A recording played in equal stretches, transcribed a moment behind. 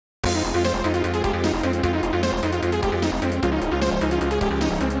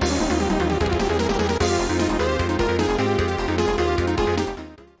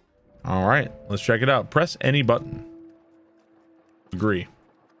right, let's check it out. Press any button. Agree.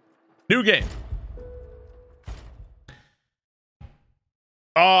 New game.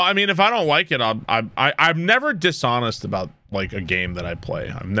 I mean, if I don't like it, I'm never dishonest about like a game that I play.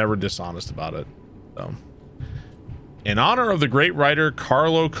 I'm never dishonest about it. So, in honor of the great writer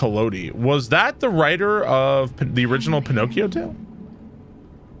Carlo Collodi, was that the writer of the original Pinocchio tale?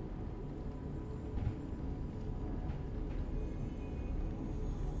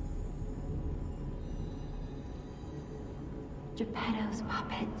 Geppetto's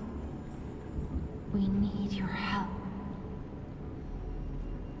puppet. We need your help.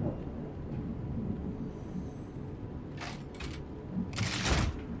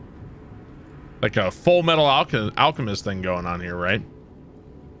 Like a Full Metal Alchemist thing going on here, right?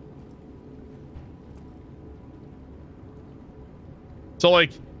 So, like,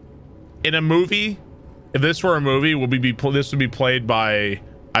 in a movie, if this were a movie, this would be played by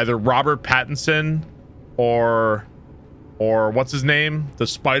either Robert Pattinson or what's his name, the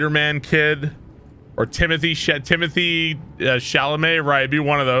Spider-Man kid, or Timothy Chalamet, right? It'd be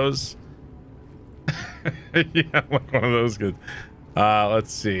one of those. Yeah, like one of those good.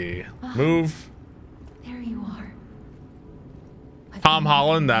 Let's see. Move. There you are. Tom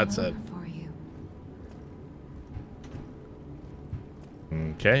Holland, that's it. For you.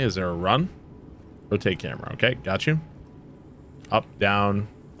 Okay, is there a run? Rotate camera. Okay, got you. Up, down.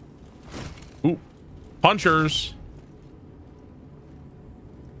 Ooh, punchers.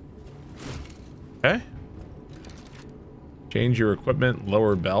 Okay. Change your equipment,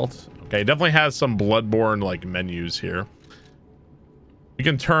 lower belt. Okay, definitely has some Bloodborne like menus here. You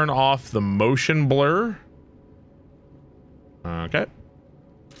can turn off the motion blur. Okay.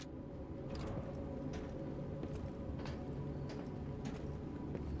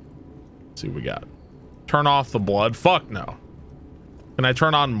 Let's see what we got. Turn off the blood. Fuck no. Can I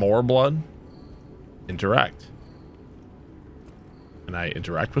turn on more blood? Interact. Can I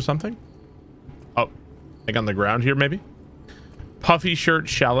interact with something? Oh, like on the ground here, maybe? Puffy shirt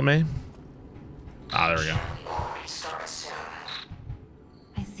Chalamet. Ah, there we go.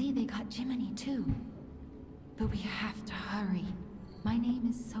 I see they got Jiminy too. But we have to hurry. My name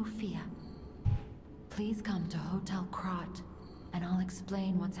is Sophia. Please come to Hotel Krot, and I'll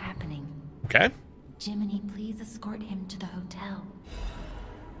explain what's happening. Okay. Jiminy, please escort him to the hotel.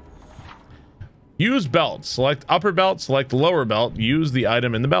 Use belt. Select upper belt, select lower belt. Use the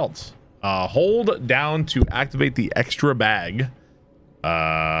item in the belt. Hold down to activate the extra bag.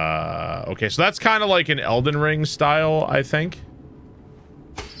 Okay, so that's kind of like an Elden Ring style, I think.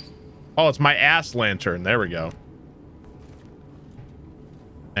 Oh, it's my ass lantern. There we go.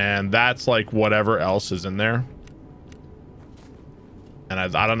 And that's like whatever else is in there. And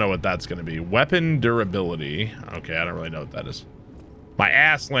I don't know what that's going to be. Weapon durability. Okay, I don't really know what that is. My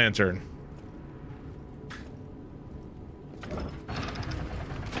ass lantern.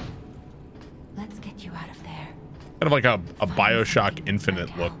 Let's get you out of there. Kind of like a BioShock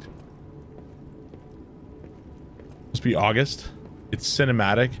Infinite look. Must be August. It's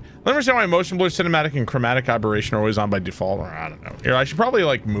cinematic. I don't understand why motion blur, cinematic, and chromatic aberration are always on by default. Or I don't know. Here, I should probably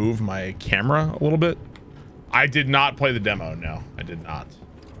like move my camera a little bit. I did not play the demo. No, I did not.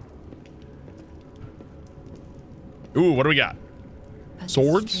 Ooh, what do we got? But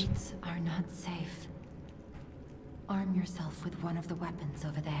Swords? The streets are not safe. Arm yourself with one of the weapons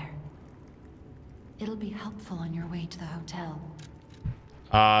over there. It'll be helpful on your way to the hotel.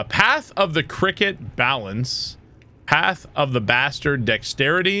 Path of the cricket, balance. Path of the bastard,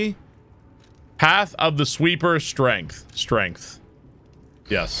 dexterity. Path of the sweeper, strength. Strength.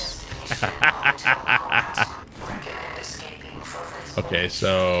 Yes. Okay,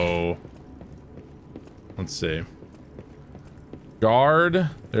 so let's see. Guard.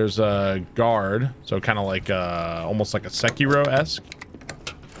 There's a guard, so kind of like almost like a Sekiro-esque.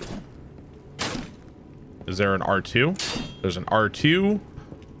 Is there an R2? There's an R2.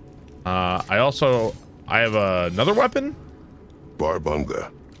 I have another weapon.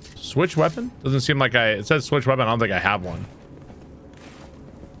 Barbunga. Switch weapon? Doesn't seem like it says switch weapon. I don't think I have one.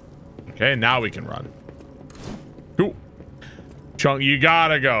 Okay, now we can run. Cool. Chunk, you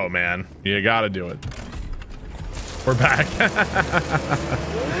gotta go, man. You gotta do it. We're back.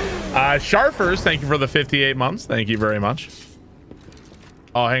 Sharfers, thank you for the 58 months. Thank you very much.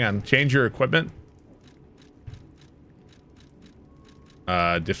 Oh, hang on. Change your equipment.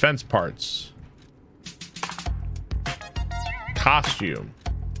 Defense parts. Costume.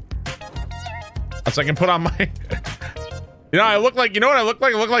 So I can put on my... You know, I look like, you know what I look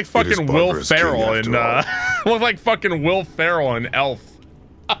like? I look like fucking Will Ferrell and I look like fucking Will Ferrell and Elf.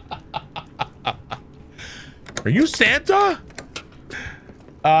 Are you Santa?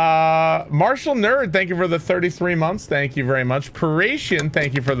 Marshall Nerd, thank you for the 33 months. Thank you very much. Paration,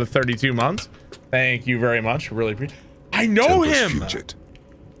 thank you for the 32 months. Thank you very much. Really appreciate. I know him. Fugit.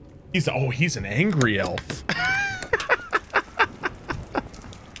 He's an angry elf.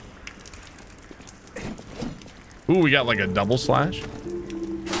 Ooh, we got like a double slash.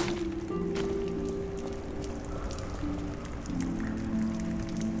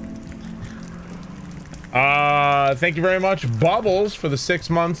 Thank you very much, Bubbles, for the 6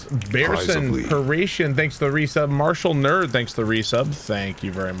 months. Bearson, Paration, thanks to the resub. Marshall Nerd, thanks to the resub. Thank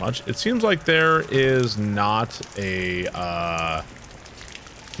you very much. It seems like there is not a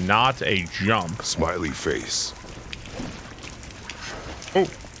jump. Smiley face. Oh.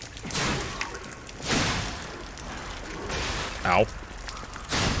 Ow.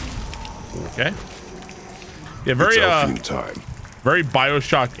 Okay. Yeah, very time. Very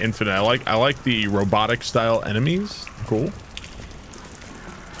BioShock Infinite. I like the robotic style enemies. Cool.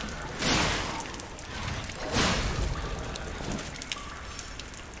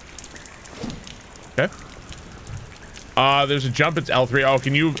 Okay. There's a jump. It's L3. Oh,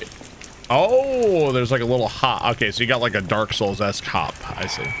 can you? Oh, there's like a little hop. Okay, so you got like a Dark Souls-esque hop. I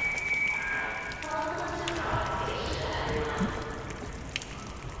see.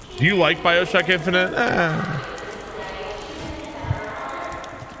 Do you like BioShock Infinite?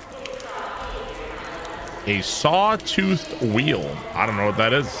 A sawtoothed wheel. I don't know what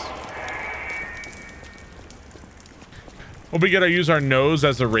that is. Well, we gotta use our nose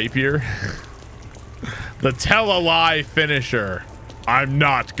as a rapier. The tell a lie finisher. I'm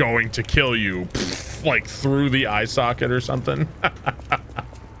not going to kill you. Pfft, like through the eye socket or something.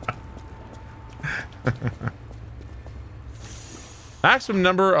 Maximum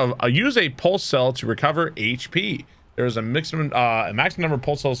number of use a pulse cell to recover HP. There is a maximum number of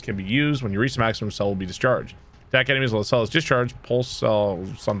pulse cells can be used. When you reach the maximum, cell will be discharged. Attack enemies while the cell is discharged. Pulse cell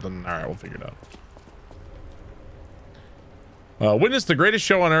something. All right, we'll figure it out. Witness the greatest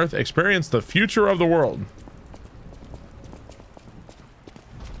show on earth. Experience the future of the world.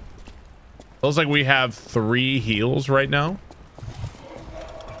 Looks like we have 3 heals right now.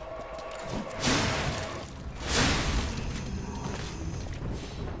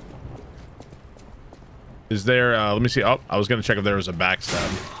 Is there, let me see. Oh, I was going to check if there was a backstab.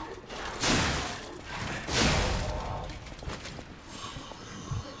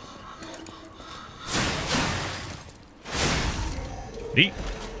 Neat.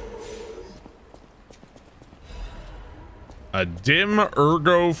 A dim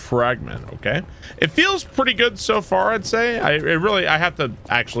ergo fragment. Okay. It feels pretty good so far, I'd say. I have to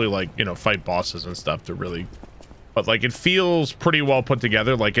actually, like, you know, fight bosses and stuff to really... But like it feels pretty well put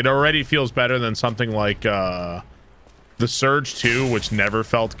together. Like it already feels better than something like the Surge 2, which never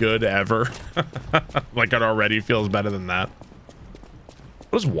felt good ever. Like it already feels better than that.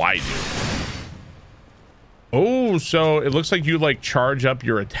 What does Y do? Oh, so it looks like you like charge up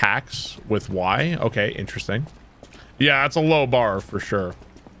your attacks with Y. Okay, interesting. Yeah, that's a low bar for sure.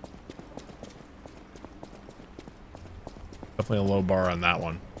 Definitely a low bar on that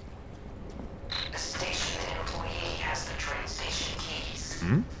one.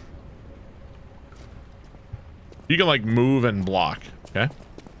 Hmm? You can like move and block. Okay.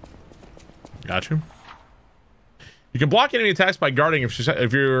 Got you. You can block enemy attacks by guarding.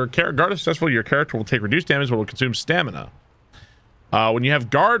 If your guard is successful, your character will take reduced damage but will consume stamina. When you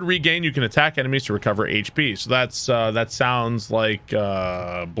have guard regain, you can attack enemies to recover HP. So that's that sounds like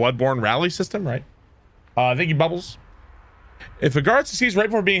Bloodborne rally system, right? Thank you, Bubbles. If a guard succeeds right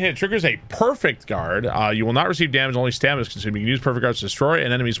before being hit, it triggers a perfect guard. You will not receive damage, only stamina is consumed. You can use perfect guards to destroy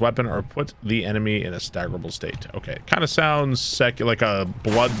an enemy's weapon or put the enemy in a staggerable state. Okay, kind of sounds like a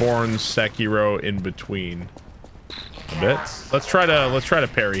Bloodborne Sekiro in between a bit. Let's try to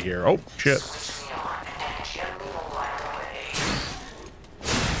parry here. Oh shit.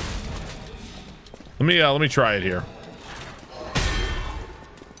 Let me try it here.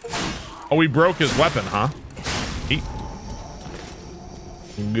 Oh, we broke his weapon, huh? Eat.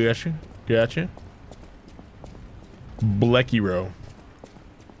 Gotcha. Blekiro.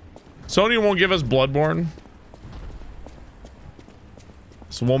 Sony won't give us Bloodborne,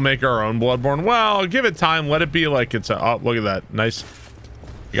 so we'll make our own Bloodborne. Well, give it time. Let it be like it's a... Oh, look at that. Nice.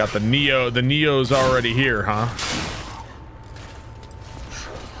 You got the Neo. The Neo's already here, huh?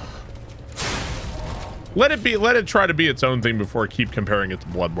 Let it try to be its own thing before I keep comparing it to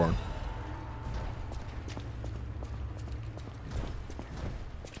Bloodborne.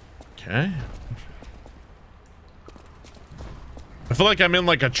 Okay. I feel like I'm in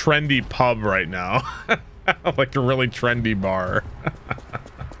like a trendy pub right now. Like a really trendy bar.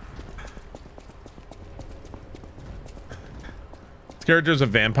 This character's a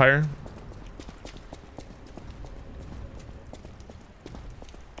vampire.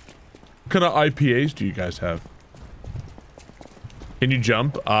 What kind of IPAs do you guys have? Can you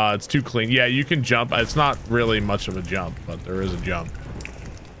jump? It's too clean. Yeah, you can jump. It's not really much of a jump, but there is a jump.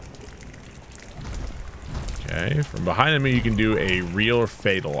 Okay, from behind me you can do a real or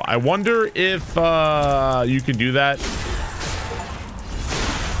fatal. I wonder if you can do that.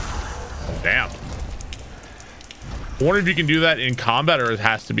 Damn. I wonder if you can do that in combat or it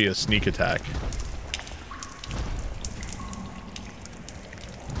has to be a sneak attack.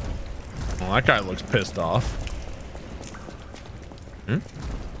 Well, that guy looks pissed off.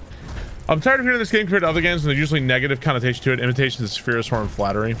 I'm tired of hearing this game compared to other games, and there's usually negative connotation to it. Imitation of the spheroid form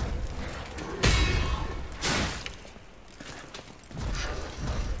flattery.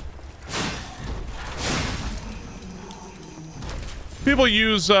 People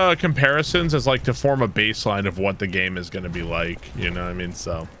use comparisons as like to form a baseline of what the game is going to be like, you know what I mean?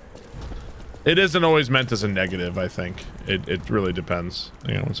 So it isn't always meant as a negative. I think it really depends.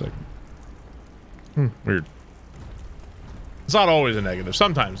 Hang on one second. Weird. It's not always a negative.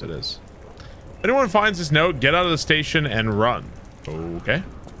 Sometimes it is. If anyone finds this note, get out of the station and run. Okay.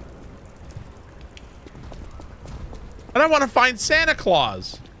 And I want to find Santa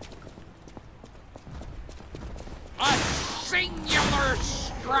Claus. A singular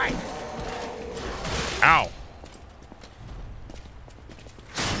strike. Ow.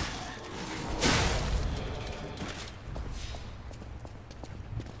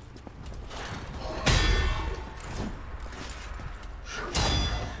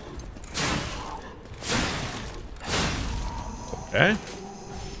 Okay.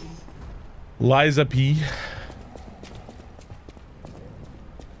 Liza P.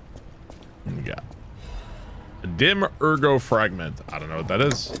 What we got? A dim ergo fragment. I don't know what that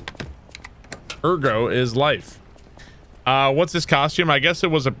is. Ergo is life. What's this costume? I guess it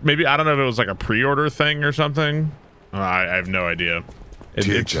was a maybe I don't know if it was like a pre-order thing or something. I have no idea.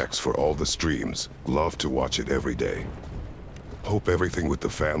 THX for all the streams. Love to watch it every day. Hope everything with the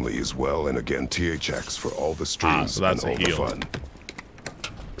family is well, and again THX for all the streams so that's and all a the heal. fun.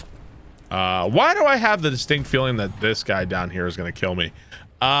 Why do I have the distinct feeling that this guy down here is going to kill me?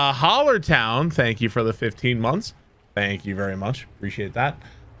 Hollertown, thank you for the 15 months. Thank you very much. Appreciate that.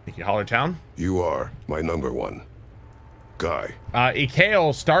 Thank you, Hollertown. You are my number one guy.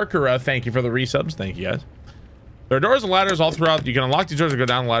 Ikale Starkera, thank you for the resubs. Thank you, guys. There are doors and ladders all throughout. You can unlock these doors and go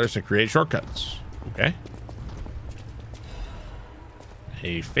down the ladders to create shortcuts. Okay.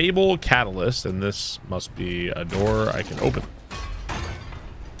 A Fable Catalyst, and this must be a door I can open.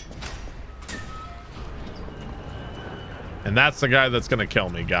 And that's the guy that's gonna kill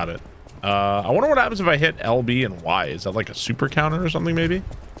me. Got it. I wonder what happens if I hit LB and Y. Is that like a super counter or something maybe?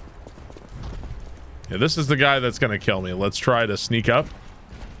 Yeah, this is the guy that's gonna kill me. Let's try to sneak up.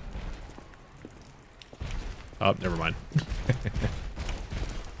 Oh, never mind.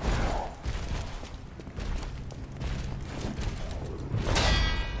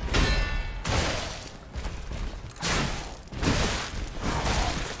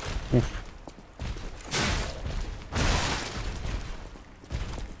 Oof.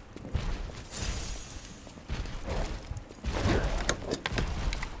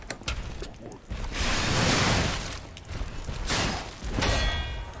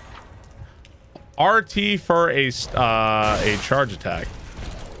 RT for a charge attack.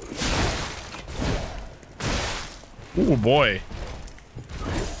 Oh boy.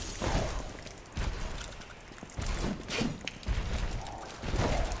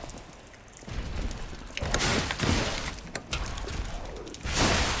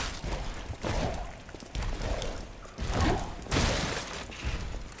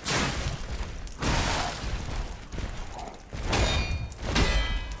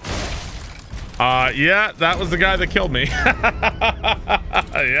 Yeah, that was the guy that killed me.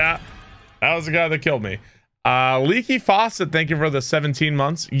 Yeah, that was the guy that killed me. Leaky Faucet, thank you for the 17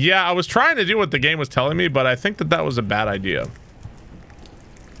 months. Yeah, I was trying to do what the game was telling me, but I think that was a bad idea.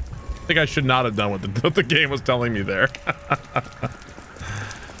 I think I should not have done what the game was telling me there.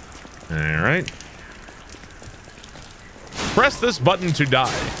 All right. Press this button to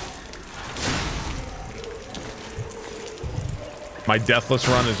die. My deathless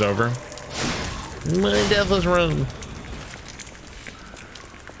run is over. My deathless run.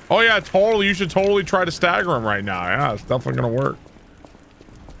 Oh yeah, totally. You should totally try to stagger him right now. Yeah, it's definitely gonna work.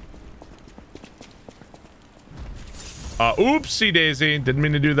 Oopsie daisy. Didn't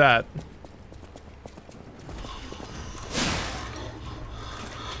mean to do that.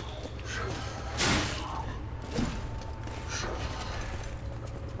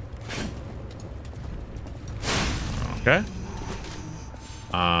 Okay.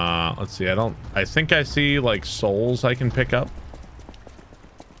 Let's see. I think I see like souls I can pick up.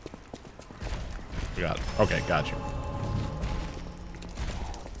 Okay, got you.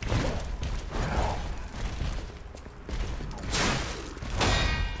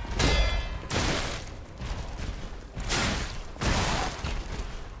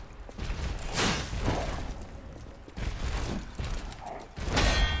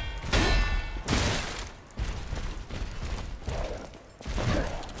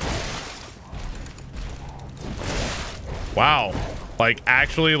 Wow. Like,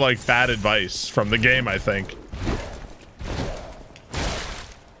 actually, like, bad advice from the game, I think.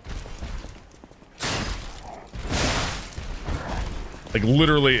 Like,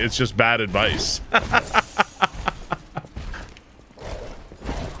 literally, it's just bad advice.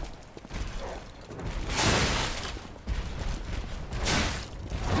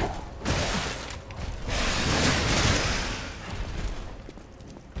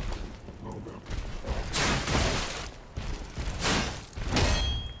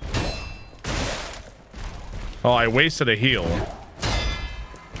 Oh, I wasted a heal.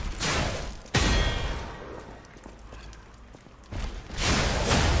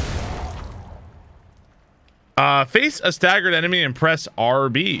 Face a staggered enemy and press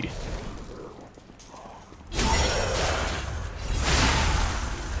RB.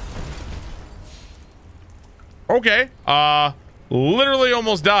 Okay. Literally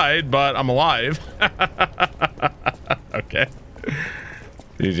almost died, but I'm alive. Okay.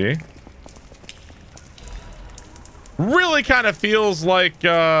 GG. Really kind of feels like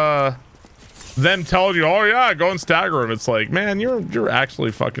them telling you, oh yeah, go and stagger him. It's like, man, you're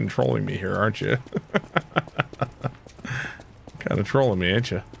actually fucking trolling me here, aren't you? Kind of trolling me, ain't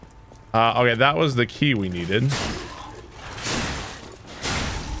you? Okay, that was the key we needed.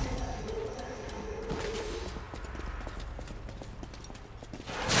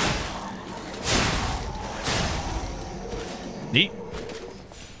 Neat.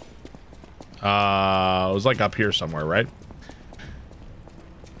 It was like up here somewhere, right?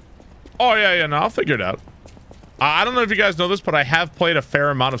 Oh yeah, no, I'll figure it out. I don't know if you guys know this, but I have played a fair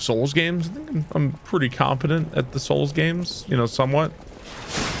amount of Souls games. I think I'm pretty competent at the Souls games, you know, somewhat.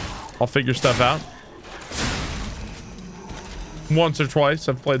 I'll figure stuff out. Once or twice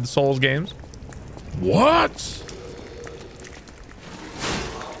I've played the Souls games. What?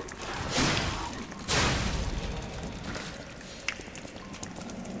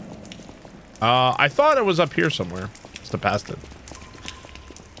 I thought it was up here somewhere. Just past it.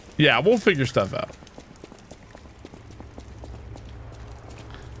 Yeah, we'll figure stuff out.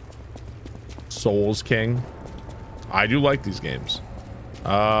 Souls King. I do like these games.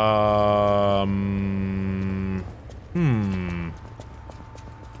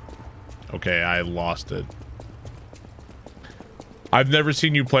 Okay, I lost it. I've never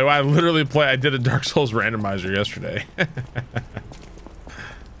seen you play. I literally play. I did a Dark Souls randomizer yesterday.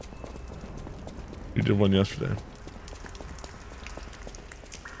 You did one yesterday.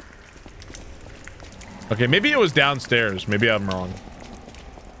 Okay, maybe it was downstairs. Maybe I'm wrong.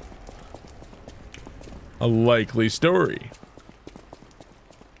 A likely story.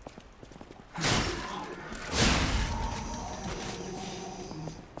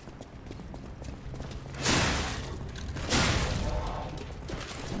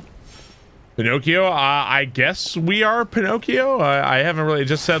 Pinocchio, I guess we are Pinocchio. I haven't really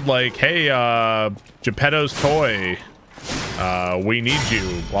just said like, hey, Geppetto's toy, we need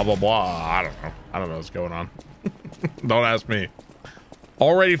you, blah blah blah. I don't know what's going on. Don't ask me.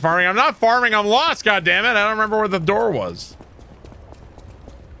 Already farming? I'm not farming, I'm lost, god damn it. I don't remember where the door was.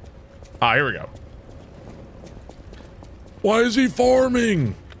 Ah, here we go. Why is he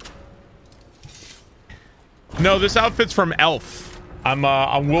farming? No, this outfit's from Elf. I'm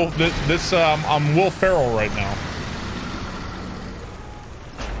Will Ferrell right now.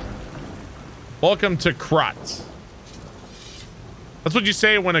 Welcome to Krot. That's what you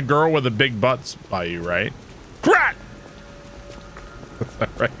say when a girl with a big butt's by you, right? Krot! Is that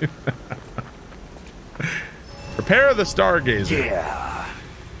right? Prepare the Stargazer.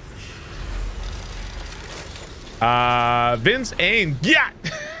 Yeah. Vince Ain. Yeah!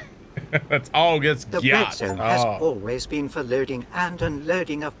 That's all gets The red zone has always been for loading and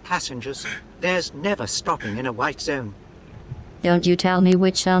unloading of passengers. There's never stopping in a white zone. Don't you tell me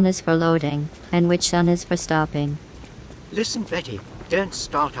which zone is for loading and which zone is for stopping. Listen, Betty, don't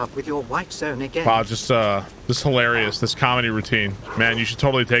start up with your white zone again. Wow, just hilarious, this comedy routine. Man, you should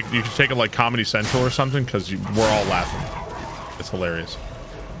totally take it like Comedy Central or something, because we're all laughing. It's hilarious.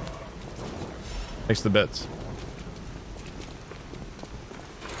 Thanks the bits.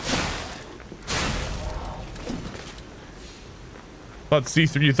 Let's see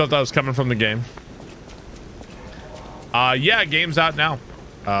through. You thought that was coming from the game? Yeah, game's out now.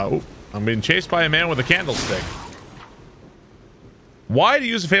 Ooh, I'm being chased by a man with a candlestick. Why to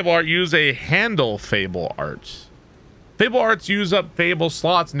use a Fable art? Use a handle Fable art. Fable arts use up Fable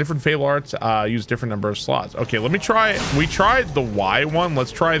slots, and different Fable arts use different number of slots. Okay, let me try. We tried the Y one.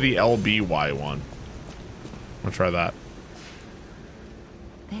 Let's try the LBY one. I'll try that.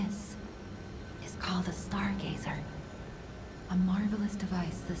 This is called a stargazer. A marvelous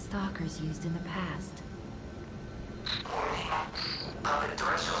device the stalkers used in the past. Puppet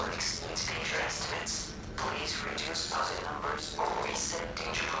threshold exceeds danger estimates. Please reduce puppet numbers or reset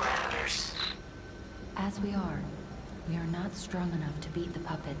danger parameters. As we are not strong enough to beat the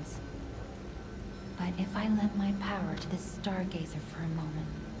puppets. But if I lend my power to this stargazer for a moment.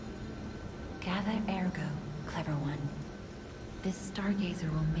 Gather ergo, clever one. This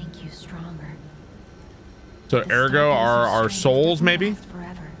stargazer will make you stronger. So The ergo are stargazer's our strength souls, doesn't maybe? last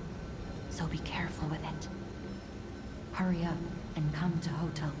forever. So be careful with it. Hurry up and come to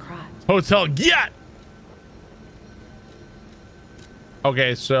Hotel Crot. Hotel get.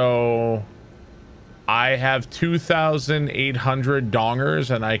 Okay, so I have 2,800 dongers,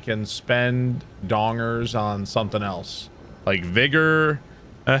 and I can spend dongers on something else, like vigor,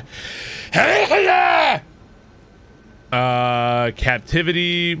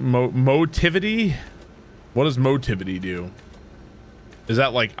 captivity, motivity. What does motivity do? Is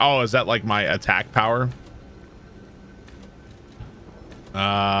that like, oh, is that like my attack power?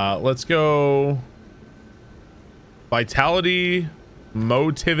 Let's go vitality,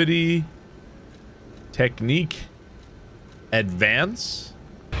 motivity, technique, advance.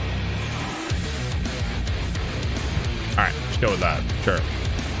 All right, let's go with that. Sure.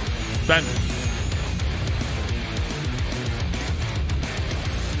 Spend.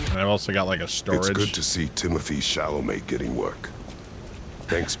 And I've also got like a storage. It's good to see Timothy Shallowmate getting work.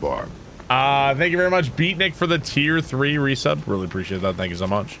 Thanks, Barb. Thank you very much, Beatnik, for the tier 3 resub. Really appreciate that. Thank you so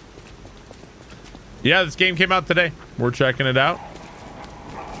much. Yeah, this game came out today. We're checking it out.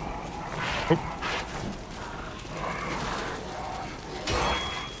 Oh.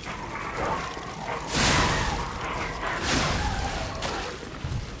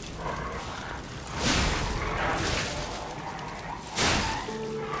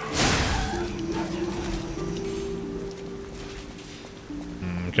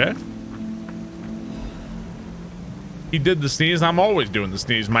 Okay. He did the sneeze. I'm always doing the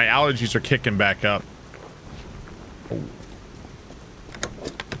sneeze. My allergies are kicking back up. Oh.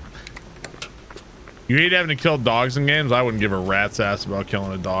 You hate having to kill dogs in games? I wouldn't give a rat's ass about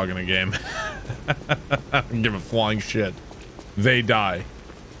killing a dog in a game. I wouldn't give a flying shit. They die.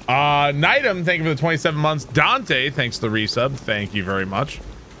 Nidum, thank you for the 27 months. Dante, thanks for the resub. Thank you very much.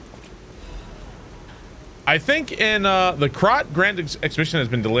 I think in the Krot Grand Exhibition has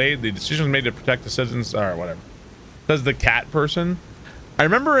been delayed. The decision was made to protect the citizens, or whatever. Says the cat person. I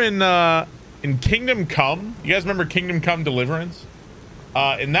remember in Kingdom Come. You guys remember Kingdom Come Deliverance?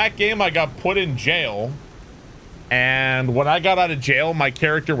 In that game, I got put in jail, and when I got out of jail, my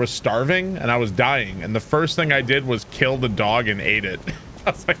character was starving and I was dying. And the first thing I did was kill the dog and ate it.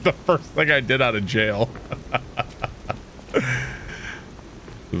 That's like the first thing I did out of jail.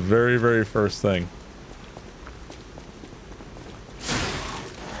 The very, very first thing.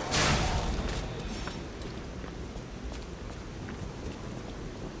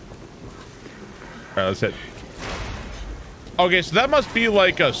 All right, that's it. Okay, so that must be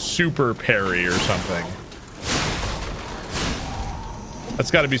like a super parry or something. That's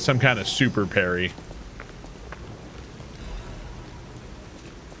got to be some kind of super parry.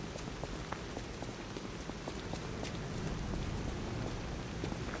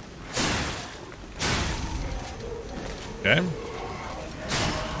 Okay.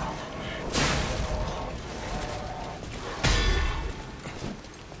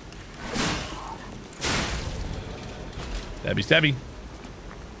 Stabby, stabby.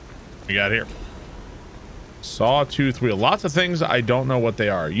 We got here. Sawtooth wheel. Lots of things I don't know what they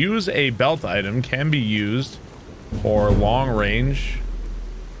are. Use a belt item. Can be used for long range.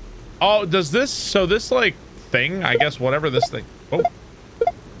 Oh, does this... So this, like, thing, I guess, whatever this thing... Oh.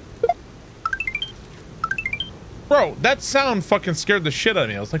 Bro, that sound fucking scared the shit out of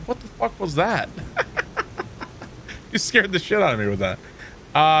me. I was like, what the fuck was that? You scared the shit out of me with that.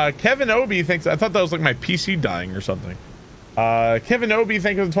 Kevin Obi thinks... I thought that was like my PC dying or something. Kevin Obi,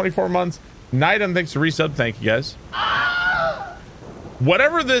 thank you for the 24 months. Nidum, thanks for resub. Thank you, guys.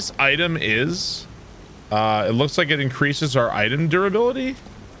 Whatever this item is, it looks like it increases our item durability,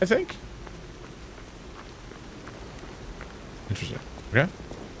 I think. Interesting. Okay.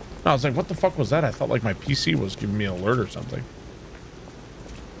 I was like, what the fuck was that? I thought like my PC was giving me an alert or something.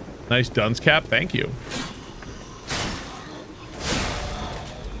 Nice dunce cap. Thank you.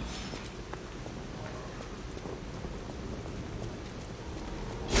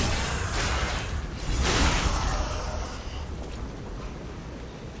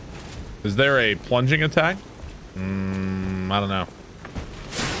 Is there a plunging attack? I don't know.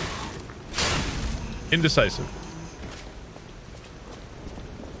 Indecisive.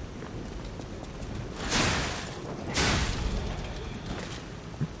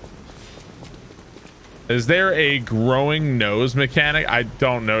 Is there a growing nose mechanic? I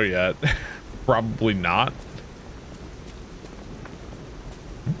don't know yet. Probably not.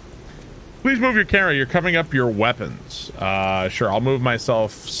 Please move your camera. You're covering up your weapons. Sure. I'll move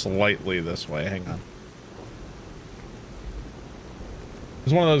myself slightly this way. Hang on.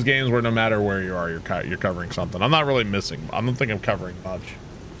 It's one of those games where no matter where you are, you're covering something. I'm not really missing. I don't think I'm covering much.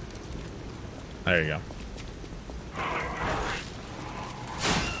 There you go.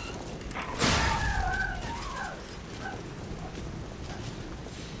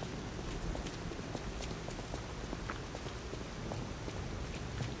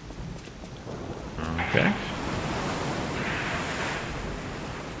 Okay.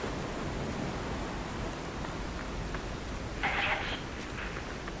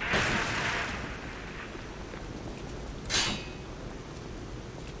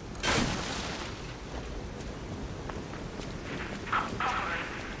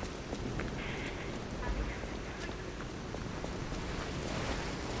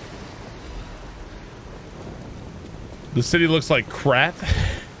 The city looks like crap.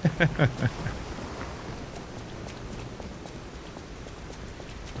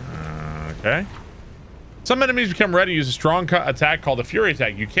 Okay. Some enemies become ready to use a strong attack called a Fury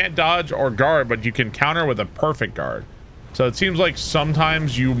attack. You can't dodge or guard, but you can counter with a perfect guard. So it seems like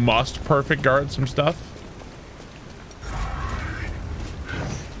sometimes you must perfect guard some stuff.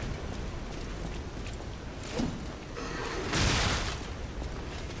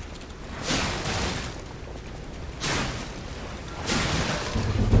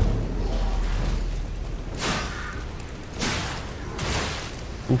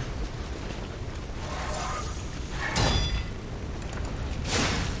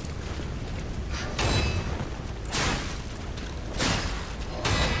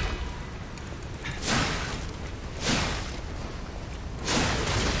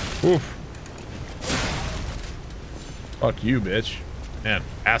 Oof. Fuck you, bitch. Man,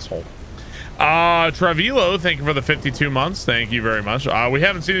 asshole. Travilo, thank you for the 52 months. Thank you very much. We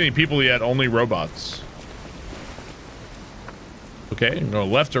haven't seen any people yet, only robots. Okay, go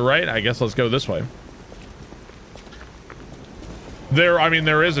left or right. I guess let's go this way. I mean,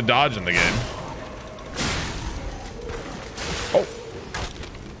 there is a dodge in the game. Oh.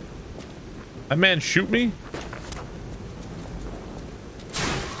 That man shoot me?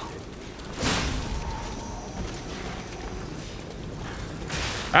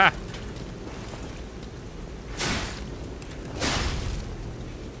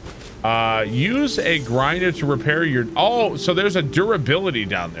 Use a grinder to repair your... Oh, so there's a durability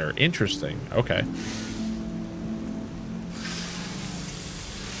down there. Interesting. Okay.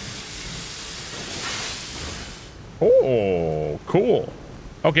 Oh, cool.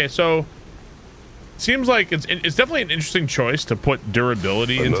 Okay, so seems like it's definitely an interesting choice to put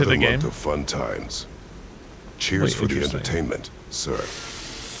durability into the game. Another month of fun times. Cheers for the entertainment, sir.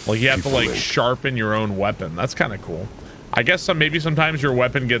 Like you have to like sharpen your own weapon. That's kind of cool. I guess maybe sometimes your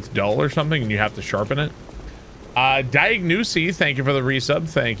weapon gets dull or something and you have to sharpen it. Diagnosi, thank you for the resub.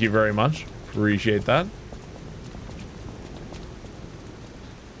 Thank you very much. Appreciate that.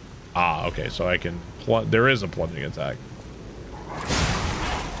 Okay, so I can there is a plunging attack.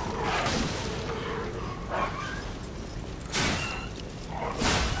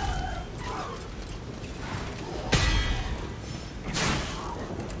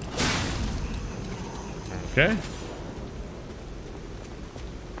 Okay.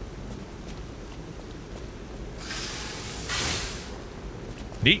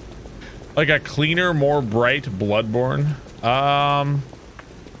 Neat. Like a cleaner, more bright Bloodborne. I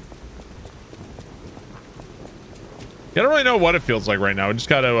don't really know what it feels like right now. I just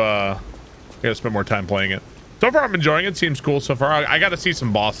gotta spend more time playing it. So far I'm enjoying it. Seems cool so far. I gotta see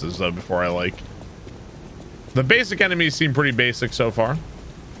some bosses though before I like. The basic enemies seem pretty basic so far.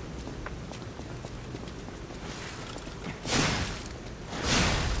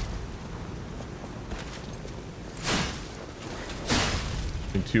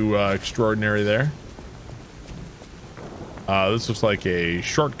 Too extraordinary there. This looks like a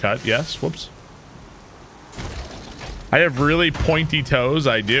shortcut. Yes. Whoops. I have really pointy toes.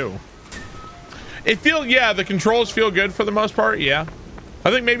 I do. Yeah, the controls feel good for the most part. Yeah. I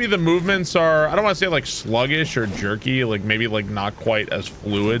think maybe the movements are, I don't want to say like sluggish or jerky, like maybe like not quite as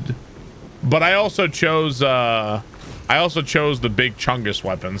fluid. But I also chose the big Chungus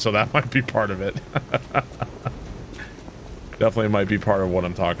weapon, so that might be part of it. Definitely might be part of what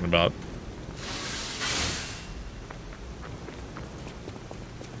I'm talking about.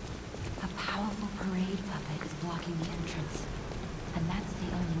 A powerful parade puppet is blocking the entrance, and that's the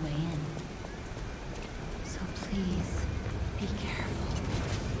only way in. So please, be careful.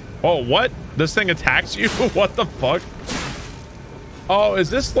 Oh, what? This thing attacks you? What the fuck? Oh, is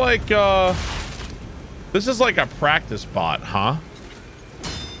this like, this is like a practice bot, huh?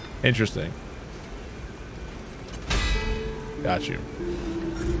 Interesting. Got you.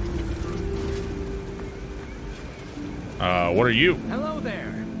 What are you? Hello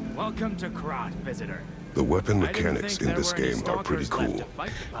there. Welcome to Krot, visitor. The weapon mechanics in this game are pretty cool.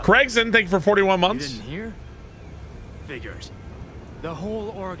 Craigson, thank you for 41 months. You didn't hear? Figures. The whole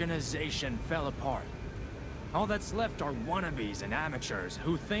organization fell apart. All that's left are wannabes and amateurs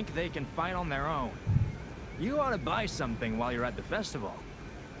who think they can fight on their own. You ought to buy something while you're at the festival.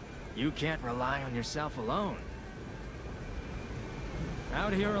 You can't rely on yourself alone.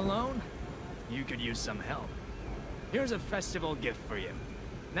 Out here alone? You could use some help. Here's a festival gift for you.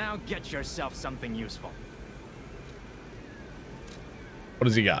 Now get yourself something useful. What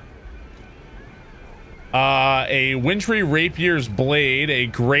does he got? A wintry rapier's blade, a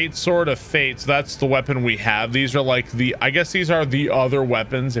great sword of fate. So that's the weapon we have. These are like the, I guess these are the other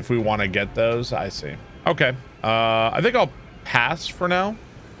weapons if we want to get those. I see. Okay. I think I'll pass for now.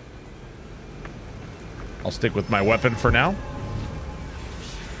 I'll stick with my weapon for now.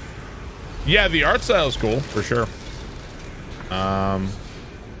 Yeah, the art style is cool for sure.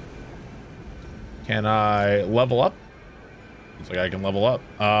 Can I level up? Looks like I can level up.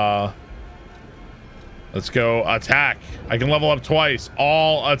 Let's go attack. I can level up twice.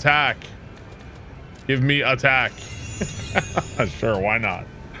 All attack. Give me attack. Sure, why not?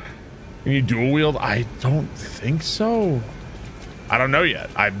 Can you dual wield? I don't think so. I don't know yet.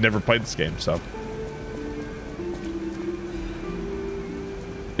 I've never played this game, so.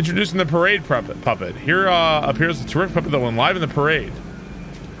 Introducing the parade puppet. Here appears a terrific puppet that will enliven the parade.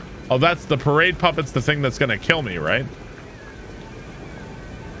 Oh, that's the parade puppet's the thing that's gonna kill me, right?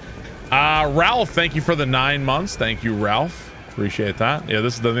 Ralph, thank you for the 9 months. Thank you, Ralph. Appreciate that. Yeah,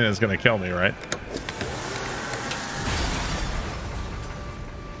 this is the thing that's gonna kill me, right?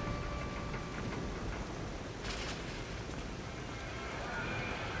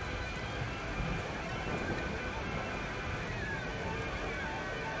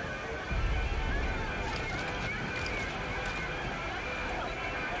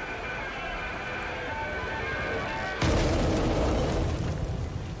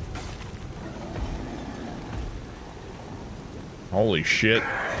 Holy shit.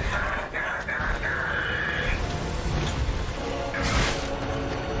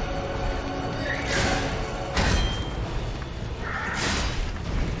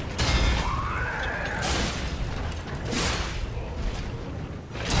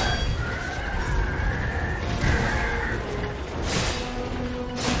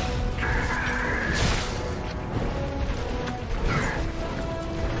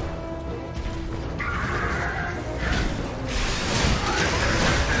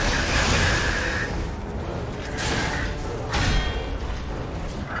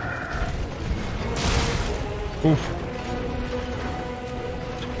 Oof.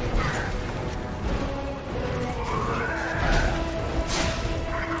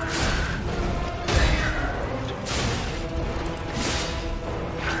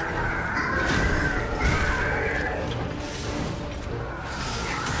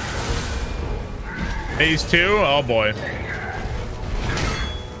 Phase 2? Oh boy.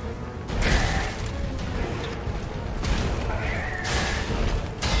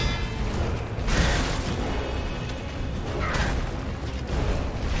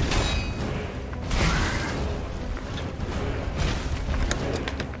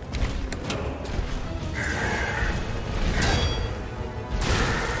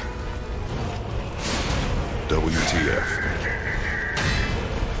 WTF.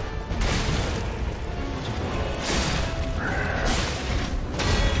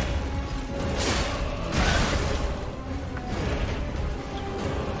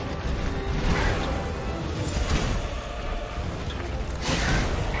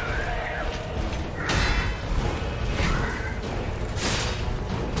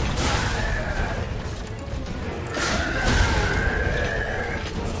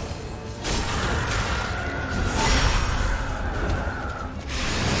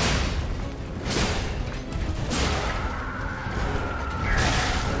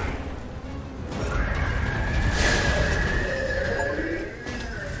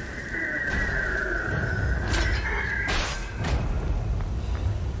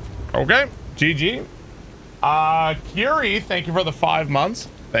 Okay, GG. Curie, thank you for the 5 months.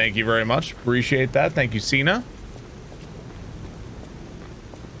 Thank you very much. Appreciate that. Thank you, Cena.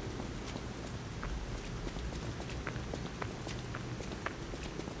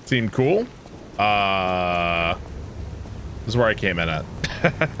 Seemed cool. This is where I came in at.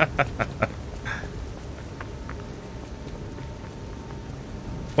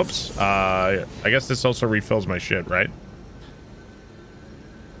 Whoops. I guess this also refills my shit, right?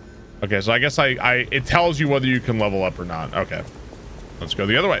 Okay, so I guess it tells you whether you can level up or not. Okay. Let's go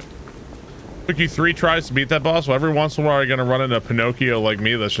the other way. Took you 3 tries to beat that boss. Well, every once in a while you're gonna run into a Pinocchio like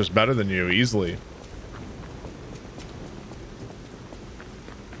me that's just better than you easily.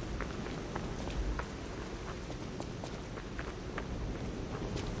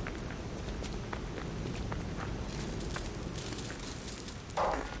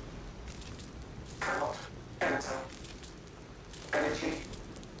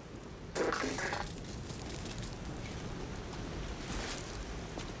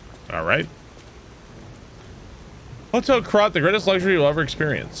 All right. Hotel Crot, the greatest luxury you'll ever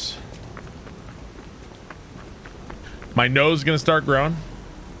experience. My nose is gonna start growing.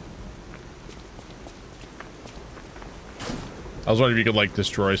 I was wondering if you could like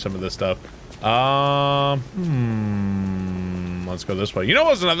destroy some of this stuff. Let's go this way. You know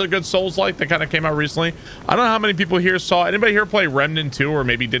what's another good Souls-like that kind of came out recently? I don't know how many people here saw. Anybody here play Remnant 2 or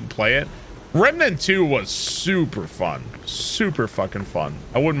maybe didn't play it? Remnant 2 was super fun. Super fucking fun.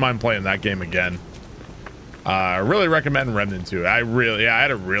 I wouldn't mind playing that game again. I really recommend Remnant 2. I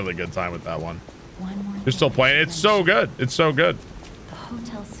had a really good time with that one. You're still playing? It's so good. It's so good. The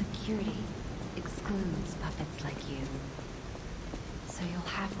hotel security excludes puppets like you. So you'll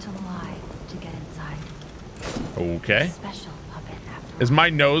have to lie to get inside. Okay. Special puppet after Is my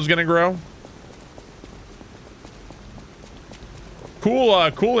nose gonna grow?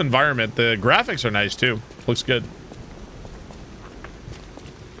 Cool environment. The graphics are nice too. Looks good.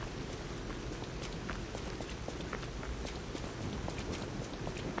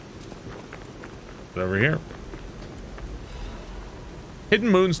 Over here. Hidden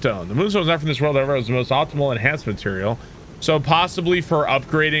Moonstone. The Moonstone is not from this world, however, it was the most optimal enhanced material. So possibly for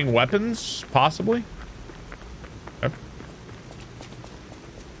upgrading weapons? Possibly? Okay.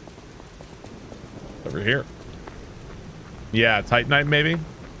 Over here. Yeah, Titanite maybe?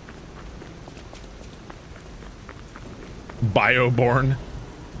 Bioborn.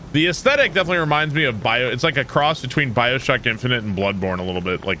 The aesthetic definitely reminds me of It's like a cross between Bioshock Infinite and Bloodborne a little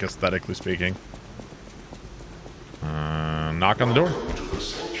bit, like aesthetically speaking. Knock on the door. Welcome to the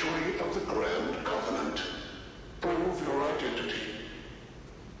sanctuary of the Grand Covenant. Prove your identity.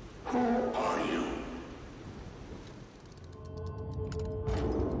 Who are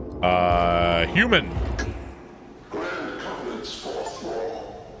you? Human. Grand Covenant's fourth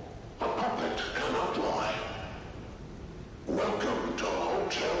law. A puppet cannot lie. Welcome to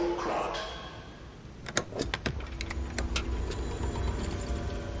Hotel Crot.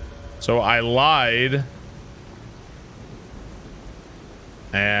 So I lied.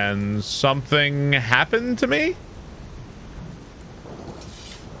 And something happened to me?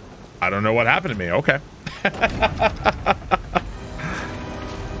 I don't know what happened to me. Okay.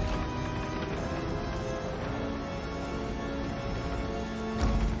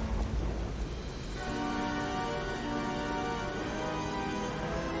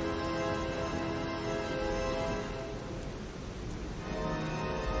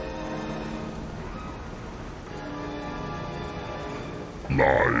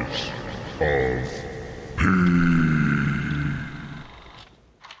 Lies of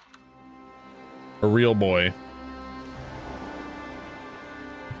A real boy.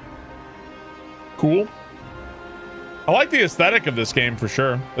 Cool. I like the aesthetic of this game for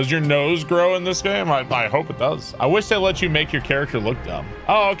sure. Does your nose grow in this game? I hope it does. I wish they let you make your character look dumb.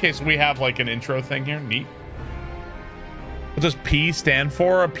 Oh, okay. So we have like an intro thing here. Neat. What does P stand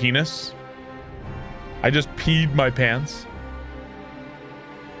for? A penis? I just peed my pants.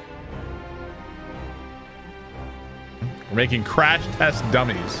 We're making crash test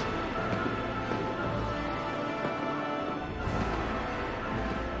dummies.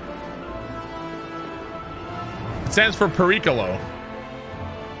 It stands for Pericolo.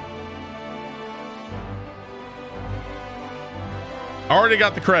 Already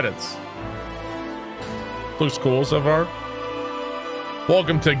got the credits. Looks cool so far.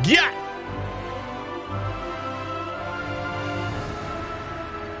 Welcome to Gyat!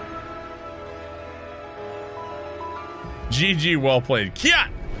 GG, well played. Gyat!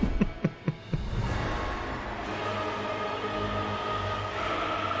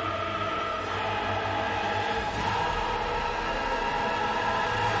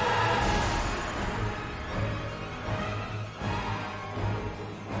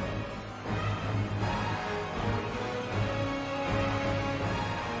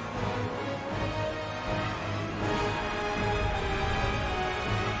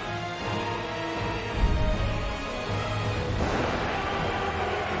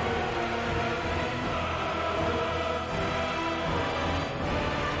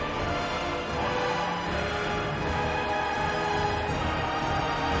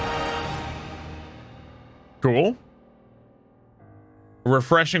 Cool. A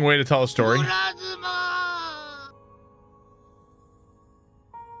refreshing way to tell a story.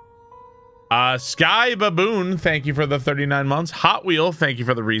 Sky Baboon, thank you for the 39 months. Hot Wheel, thank you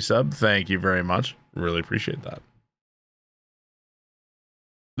for the resub. Thank you very much. Really appreciate that.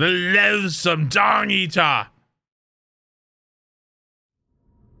 The loathsome Dong Eater.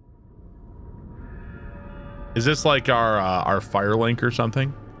 Is this like our Firelink or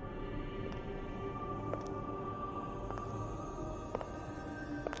something?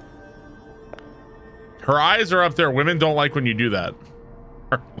 Her eyes are up there. Women don't like when you do that.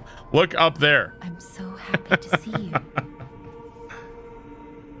 Look up there. I'm so happy to see you.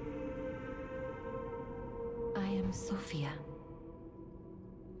 I am Sophia.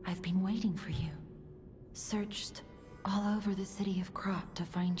 I've been waiting for you. Searched all over the city of Krot to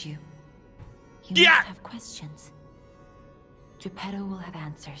find you. You must have questions. Geppetto will have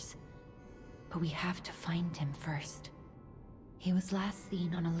answers. But we have to find him first. He was last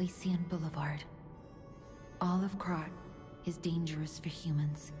seen on Elysian Boulevard. All of Krot is dangerous for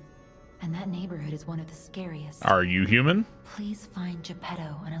humans. And that neighborhood is one of the scariest. Are you human? Please find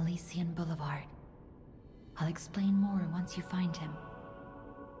Geppetto on Elysian Boulevard. I'll explain more once you find him.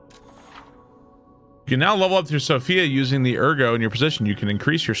 You can now level up through Sophia using the ergo in your position. You can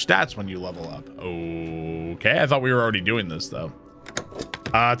increase your stats when you level up. Okay, I thought we were already doing this though.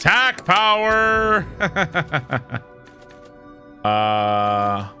 Attack power.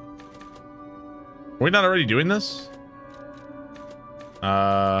 Are we not already doing this?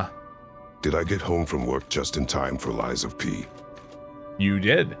 Did I get home from work just in time for Lies of P? You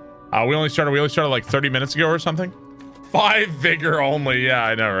did. We only started like 30 minutes ago or something. 5 vigor only. Yeah,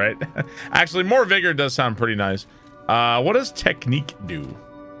 I know, right? Actually, more vigor does sound pretty nice. What does technique do?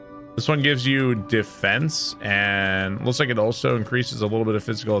 This one gives you defense and looks like it also increases a little bit of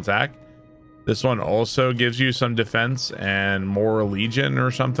physical attack. This one also gives you some defense and more legion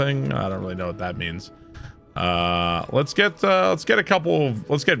or something. I don't really know what that means. Let's get vigor. Let's get a couple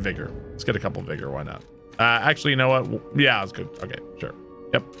vigor. Why not? Actually, you know what? Yeah, that's good. Okay, sure.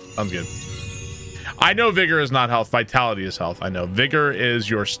 Yep, sounds good. I know vigor is not health. Vitality is health. I know vigor is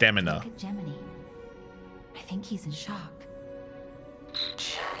your stamina. Look at Gemini. I think he's in shock.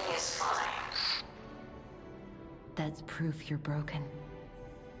 Jenny is fine. That's proof you're broken.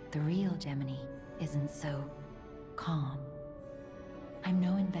 The real Gemini isn't so calm. I'm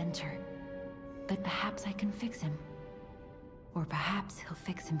no inventor, but perhaps I can fix him. Or perhaps he'll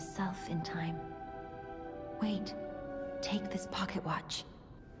fix himself in time. Wait, take this pocket watch.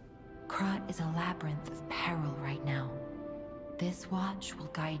 Krot is a labyrinth of peril right now. This watch will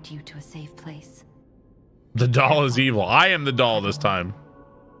guide you to a safe place. The doll is evil. I am the doll this time.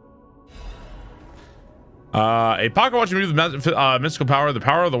 A pocket watch imbued with mystical power. The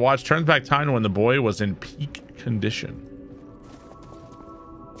power of the watch turns back time to when the boy was in peak condition.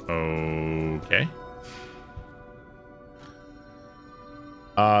 Okay.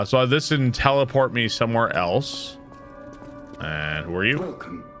 So this can teleport me somewhere else. And who are you?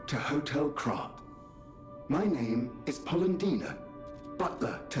 Welcome to Hotel Krot. My name is Polendina,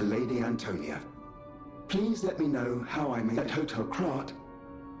 butler to Lady Antonia. Please let me know how I may at Hotel Krot.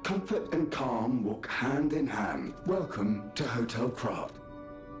 Comfort and calm walk hand in hand. Welcome to Hotel Krot.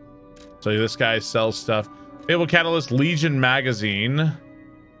 So this guy sells stuff. Fable Catalyst, Legion Magazine.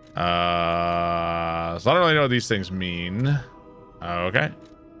 So I don't really know what these things mean. Okay.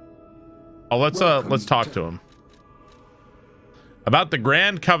 Oh, let's talk to him. About the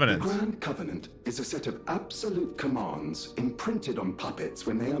Grand Covenant. The Grand Covenant is a set of absolute commands imprinted on puppets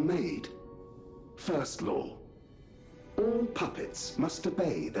when they are made. First law. All puppets must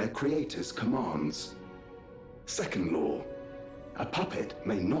obey their creator's commands. Second law. A puppet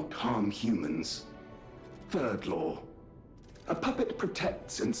may not harm humans. Third law. A puppet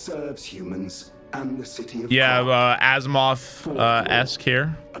protects and serves humans and the city of Krot. Asimov-esque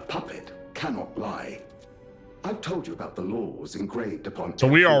here. A puppet cannot lie. I've told you about the laws engraved upon. So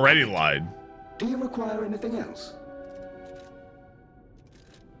we already lied. Do you require anything else?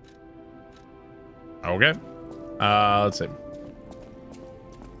 Okay. Let's see.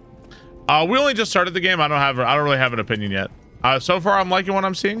 We only just started the game. I don't really have an opinion yet. So far I'm liking what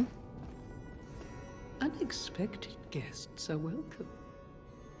I'm seeing. Unexpected guests are welcome.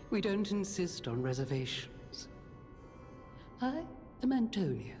 We don't insist on reservations. I am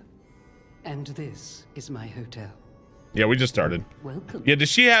Antonia, and this is my hotel. Yeah, we just started. Welcome. Yeah, does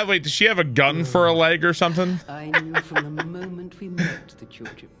she have a gun for a leg or something? I knew from the moment we met that you're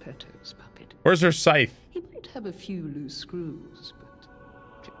Geppetto's puppet. Where's her scythe? He might have a few loose screws, but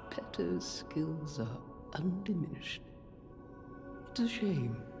Geppetto's skills are undiminished. It's a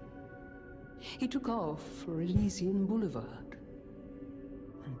shame. He took off for Elysian Boulevard.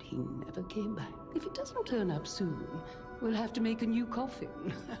 And he never came back. If he doesn't turn up soon, we'll have to make a new coffin.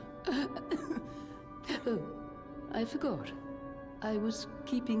 Oh, I forgot. I was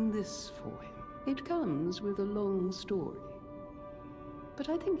keeping this for him. It comes with a long story. But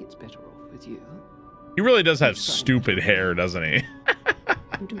I think it's better off with you. He really does have stupid hair, doesn't he?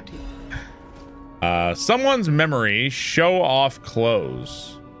 Do take. Someone's memory, show off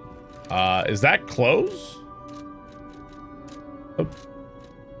clothes. Is that clothes? Oh.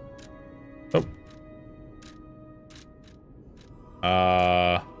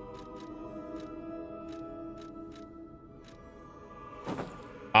 Oh.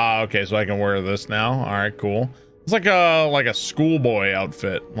 Okay, so I can wear this now. All right, cool. It's like a schoolboy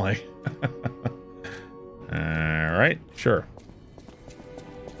outfit. Like, all right, sure.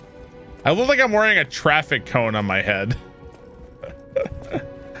 I look like I'm wearing a traffic cone on my head.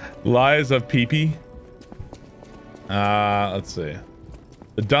 Lies of pee-pee. Let's see.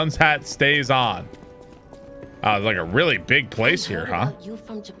 The dunce hat stays on. It's like a really big place here, huh? You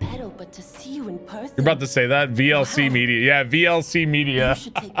from Geppetto, but to see you in person. You're about to say that? VLC Wow. Media. Yeah, VLC Media. You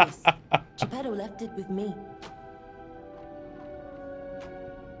should take this. Geppetto left it with me.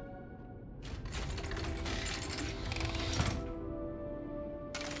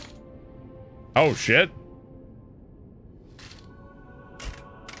 Oh, shit.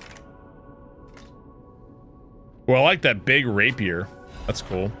 Well, I like that big rapier. That's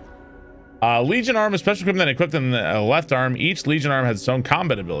cool. Legion arm is special equipment equipped in the left arm. Each Legion arm has its own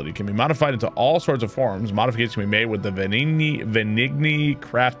combat ability. It can be modified into all sorts of forms. Modifications can be made with the Venigni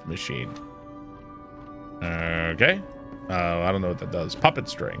craft machine. Okay. I don't know what that does. Puppet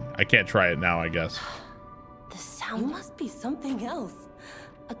string. I can't try it now, I guess. The sound must be something else.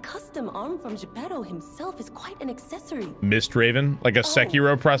 A custom arm from Geppetto himself is quite an accessory. Mist Raven, like a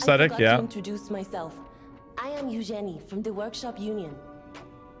Sekiro prosthetic. I forgot Yeah. to introduce myself. I am Eugenie from the Workshop Union.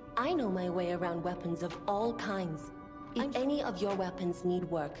 I know my way around weapons of all kinds. If any of your weapons need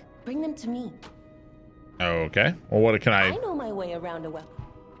work, bring them to me. Okay. Well, what can I know my way around a weapon.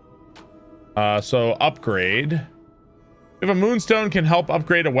 So upgrade. If a moonstone can help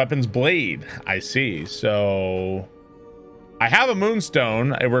upgrade a weapon's blade. I see. So I have a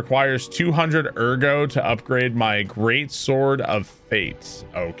moonstone. It requires 200 ergo to upgrade my great sword of fates.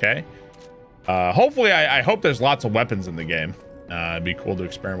 Okay. Hopefully, I hope there's lots of weapons in the game. It'd be cool to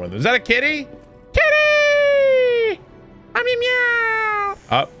experiment with. Is that a kitty? Kitty! I mean,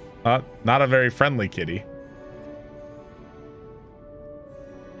 meow. Not a very friendly kitty.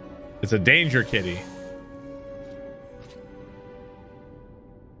 It's a danger kitty.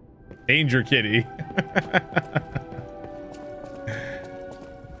 Danger kitty.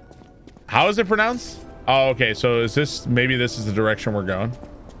 How is it pronounced? Oh, okay. So is this, maybe this is the direction we're going?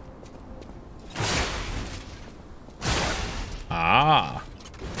 Ah.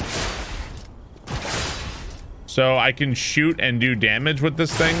 So I can shoot and do damage with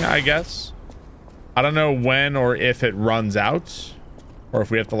this thing, I guess. I don't know when or if it runs out, or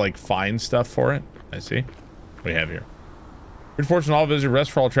if we have to like find stuff for it. I see. What do we have here? Good fortune, all visitors,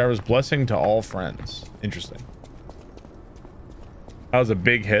 rest for all travelers, blessing to all friends. Interesting. That was a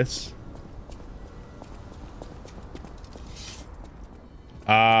big hiss.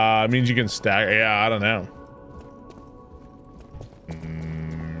 It means you can stack. Yeah, I don't know.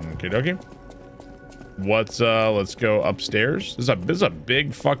 Okay, dokie. Let's go upstairs. This is a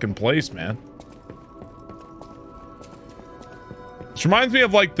big fucking place, man. This reminds me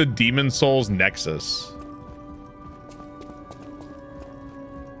of like the Demon Souls Nexus.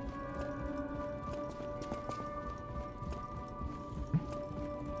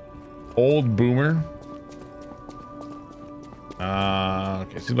 Old boomer.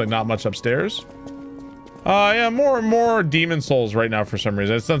 Okay, seems like not much upstairs. Yeah, more and more Demon Souls right now for some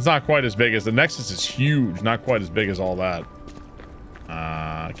reason. It's not quite as big as the Nexus is huge, not quite as big as all that.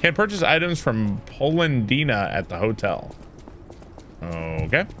 Can't purchase items from Polandina at the hotel.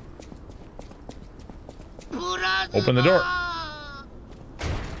 Okay. Open the door.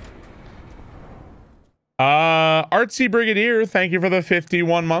 Artsy Brigadier, thank you for the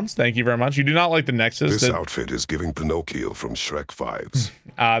 51 months. Thank you very much. You do not like the Nexus. This outfit is giving Pinocchio from Shrek 5s.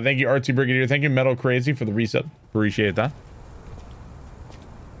 Thank you, Artsy Brigadier. Thank you, Metal Crazy, for the reset. Appreciate that.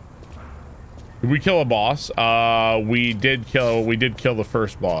 Did we kill a boss? We did kill the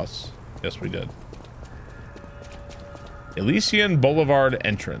first boss. Yes, we did. Elysian Boulevard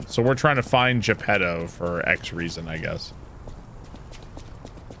entrance. So we're trying to find Geppetto for X reason, I guess.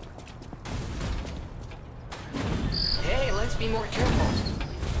 Hey, let's be more careful.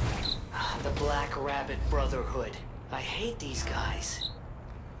 The Black Rabbit Brotherhood. I hate these guys.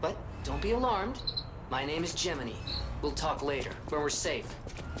 But don't be alarmed. My name is Gemini. We'll talk later, when we're safe.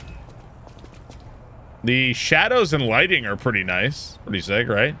 The shadows and lighting are pretty nice. Pretty sick,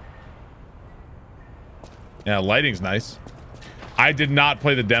 right? Yeah, lighting's nice. I did not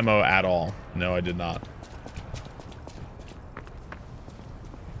play the demo at all. No, I did not.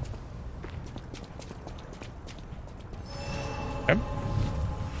 Okay.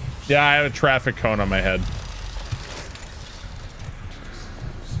 Yeah, I have a traffic cone on my head.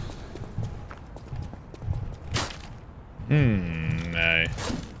 Nah.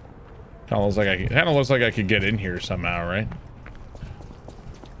 Kind of looks like I could get in here somehow, right?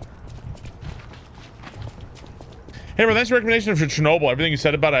 Hey, bro, thanks for the recommendation for Chernobyl. Everything you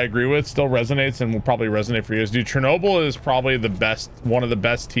said about it, I agree with. Still resonates and will probably resonate for years. Dude, Chernobyl is probably the best, one of the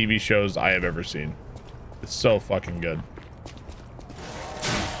best TV shows I have ever seen. It's so fucking good.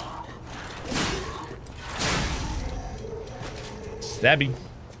 Stabby.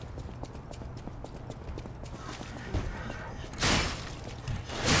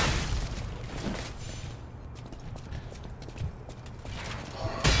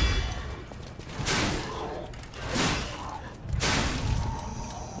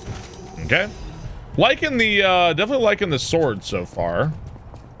 Okay. Liking the, definitely liking the sword so far.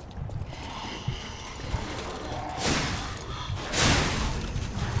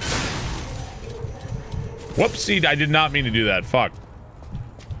 Whoopsie, I did not mean to do that. Fuck.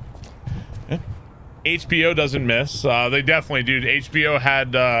 HBO doesn't miss. They definitely do. HBO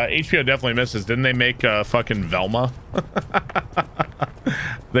had, HBO definitely misses. Didn't they make, fucking Velma?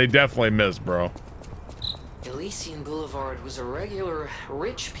 They definitely miss, bro. Elysian Boulevard was a regular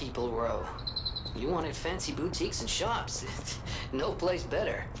rich people row. You wanted fancy boutiques and shops. No place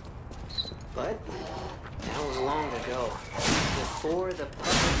better. But that was long ago, before the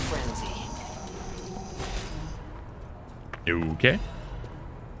puppet frenzy. Okay.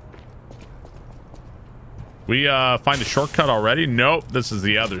 We find a shortcut already? Nope, this is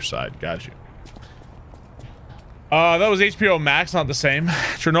the other side. Got you. That was HBO Max, not the same.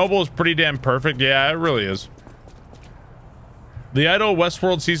 Chernobyl is pretty damn perfect. Yeah, it really is. The Idol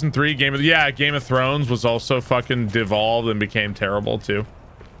Westworld Season 3 Game of Thrones was also fucking devolved and became terrible too.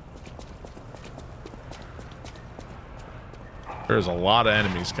 There's a lot of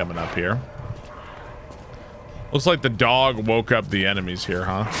enemies coming up here. Looks like the dog woke up the enemies here,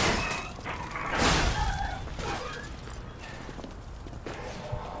 huh?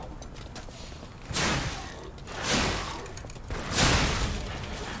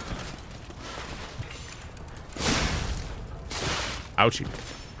 Ouchie.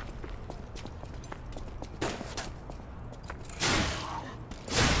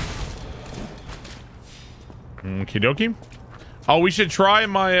 Okie dokie. Oh, we should try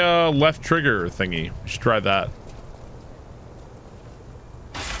my left trigger thingy. We should try that.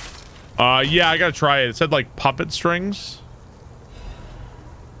 Yeah, I gotta try it. It said like puppet strings.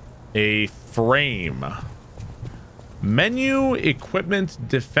 A frame. Menu, equipment,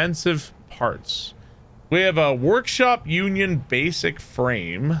 defensive parts. We have a Workshop Union basic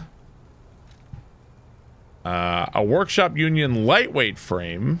frame. A Workshop Union lightweight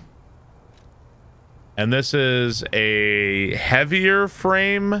frame. And this is a heavier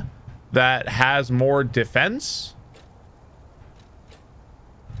frame that has more defense.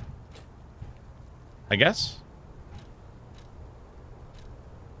 I guess.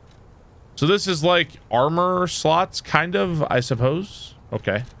 So this is like armor slots, kind of, I suppose.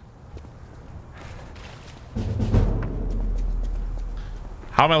 Okay.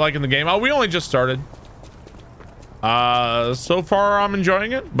 How am I liking the game? Oh, we only just started. So far I'm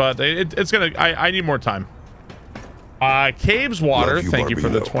enjoying it, but it's gonna, I need more time. Caves Water, thank you for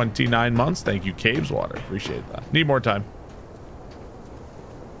the 29 months. Thank you, Caves Water. Appreciate that. Need more time.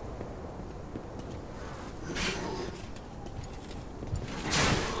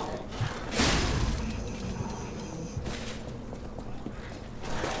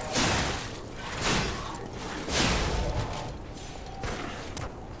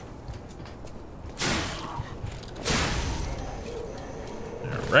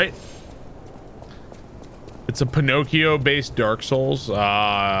 Right? It's a Pinocchio-based Dark Souls.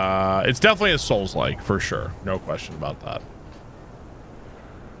 It's definitely a Souls-like, for sure. No question about that.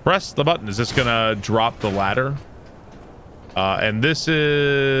 Press the button. Is this gonna drop the ladder? And this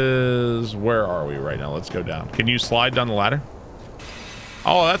is... Where are we right now? Let's go down. Can you slide down the ladder?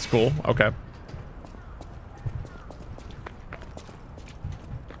 Oh, that's cool. Okay.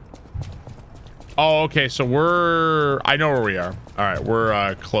 Oh, okay. So we're... I know where we are. All right.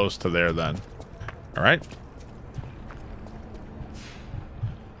 We're close to there then. All right.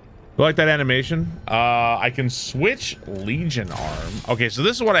 You like that animation? I can switch Legion arm. Okay, so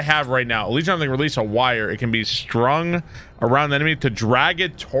this is what I have right now. Legion arm can release a wire. It can be strung around the enemy to drag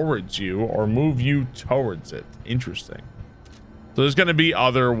it towards you or move you towards it. Interesting. So there's going to be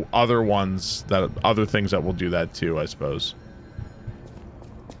other ones that other things that will do that too, I suppose.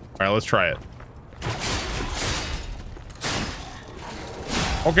 All right, let's try it.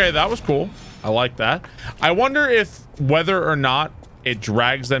 Okay, that was cool. I like that. I wonder if whether or not it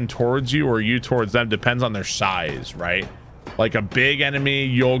drags them towards you or you towards them depends on their size, right? Like a big enemy,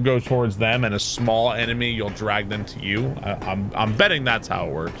 you'll go towards them, and a small enemy, you'll drag them to you. I'm betting that's how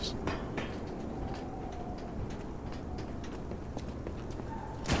it works.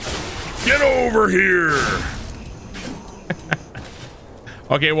 Get over here.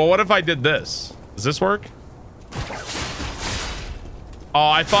 Okay, well, what if I did this? Does this work? Oh,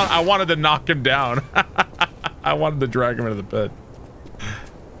 I thought I wanted to knock him down. I wanted to drag him into the pit.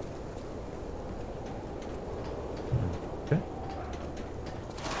 Okay.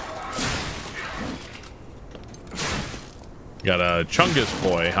 Got a Chungus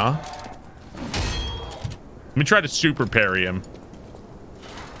boy, huh? Let me try to super parry him.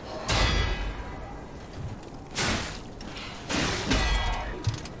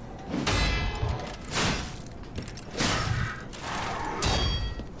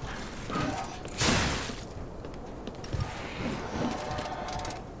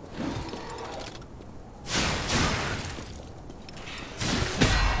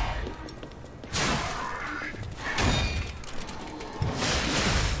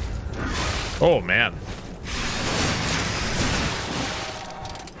 Oh, man.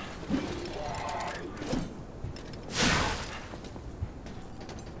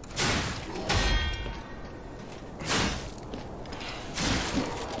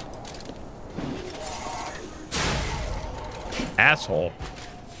 Asshole.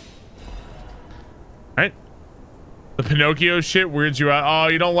 Right? The Pinocchio shit weirds you out.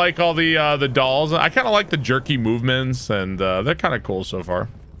 Oh, you don't like all the dolls? I kind of like the jerky movements, and they're kind of cool so far.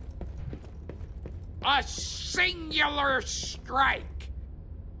 A singular strike.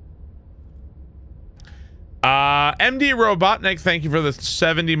 MD Robotnik, thank you for the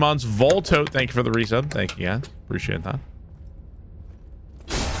 70 months. Volto, thank you for the resub. Thank you, guys. Appreciate that.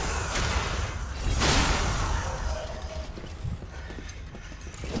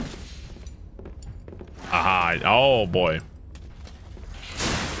 Aha. Oh, boy.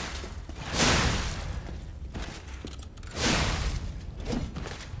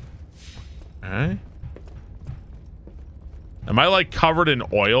 Okay. Am I like covered in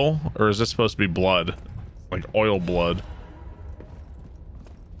oil, or is this supposed to be blood? Like oil blood.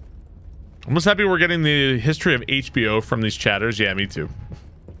 I'm just happy we're getting the history of HBO from these chatters. Yeah, me too.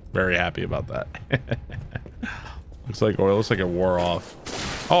 Very happy about that. Looks like oil. Looks like it wore off.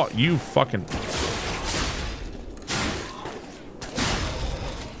 Oh, you fucking...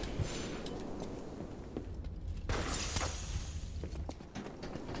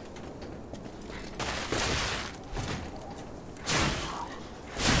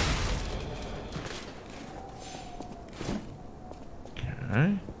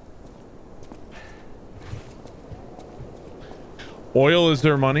 Okay. Oil is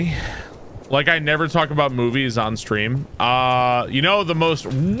their money. Like, I never talk about movies on stream. You know, the most...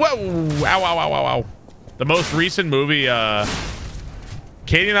 Whoa! Ow, ow, ow, ow, ow. The most recent movie,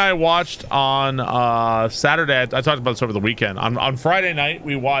 Katie and I watched on Saturday. I talked about this over the weekend. On Friday night,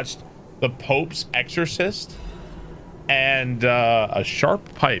 we watched The Pope's Exorcist and a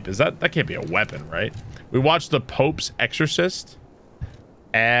sharp pipe. Is that can't be a weapon, right? We watched The Pope's Exorcist.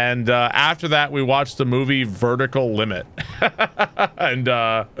 And after that, we watched the movie Vertical Limit. And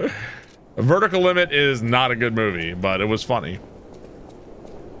Vertical Limit is not a good movie, but it was funny.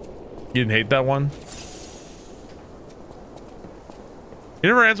 You didn't hate that one? You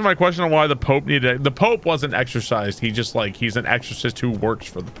never answered my question on why the Pope needed... The Pope wasn't exorcised. He just, like, he's an exorcist who works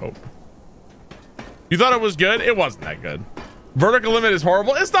for the Pope. You thought it was good? It wasn't that good. Vertical Limit is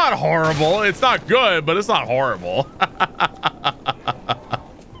horrible? It's not horrible. It's not good, but it's not horrible.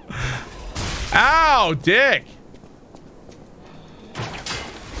 Ow, dick.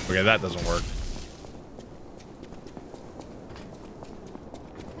 Okay, that doesn't work.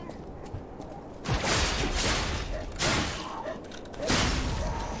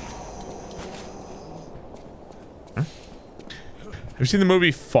 Huh? Have you seen the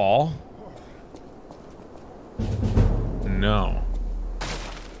movie Fall? No.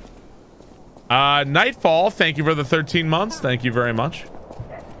 Nightfall, thank you for the 13 months. Thank you very much.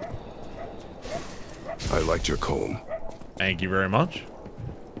 I liked your comb. Thank you very much.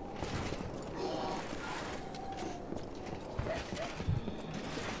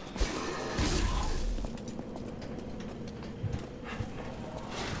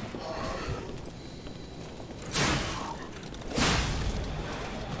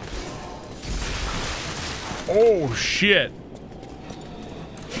 Oh, shit.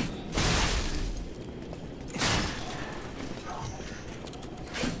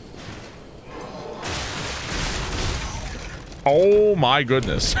 Oh my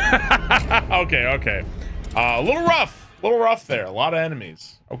goodness. Okay. A little rough there. A lot of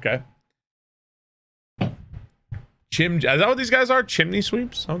enemies. Okay. Is that what these guys are? Chimney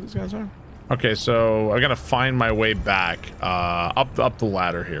sweeps? Is that what these guys are? Okay, so I gotta find my way back up the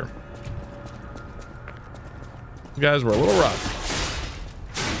ladder here. You guys were a little rough.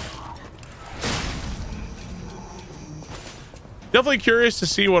 Definitely curious to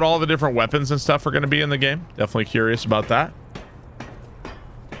see what all the different weapons and stuff are going to be in the game. Definitely curious about that.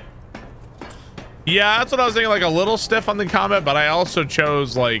 Yeah, that's what I was thinking, like a little stiff on the combat, but I also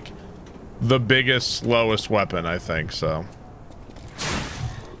chose like the biggest, slowest weapon, I think, so.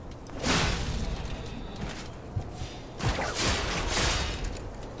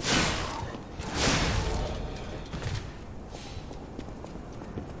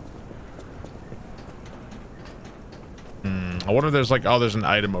 I wonder if there's like, oh, there's an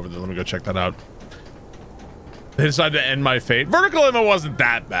item over there. Let me go check that out. They decided to end my fate. Vertical ammo wasn't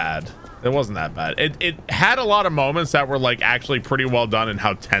that bad. It wasn't that bad. It had a lot of moments that were like actually pretty well done and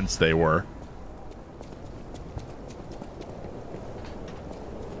how tense they were.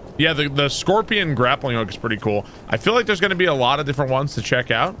 Yeah, the scorpion grappling hook is pretty cool. I feel like there's going to be a lot of different ones to check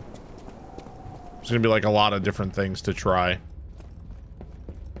out. There's going to be like a lot of different things to try.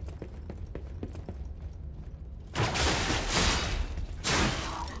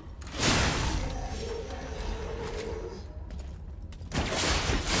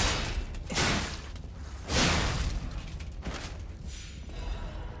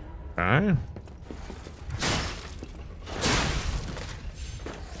 Alright.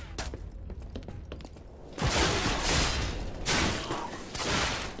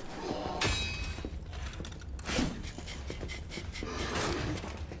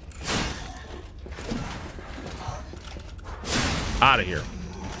 Out of here.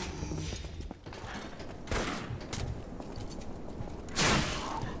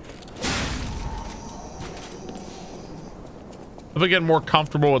 If I get more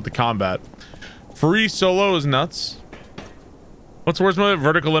comfortable with the combat. Free solo is nuts. What's the worst mode?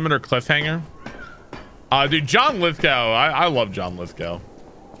 Vertical limit or cliffhanger? Dude, John Lithgow. I love John Lithgow.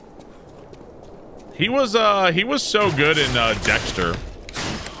 He was so good in Dexter.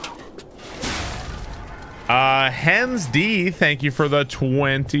 Hens D, thank you for the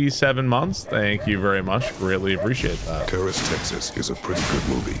 27 months. Thank you very much. Greatly appreciate that. Paris, Texas is a pretty good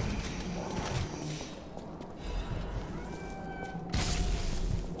movie.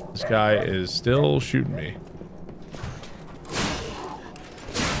 This guy is still shooting me.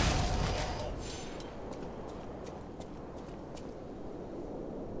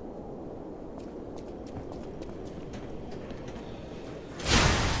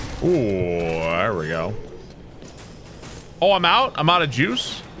 Ooh, there we go. Oh, I'm out? I'm out of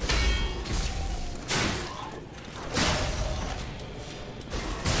juice?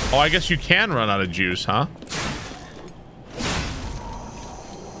 Oh, I guess you can run out of juice, huh?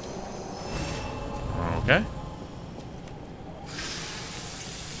 Okay.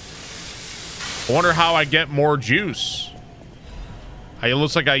 I wonder how I get more juice. It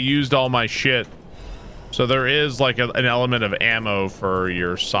looks like I used all my shit. So there is like an element of ammo for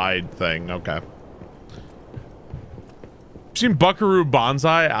your side thing. Okay. Seen Buckaroo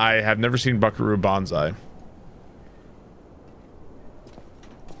Banzai? I have never seen Buckaroo Banzai.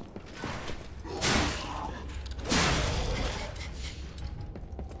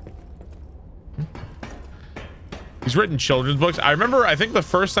 He's written children's books. I remember, I think the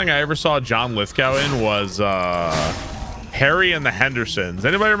first thing I ever saw John Lithgow in was Harry and the Hendersons.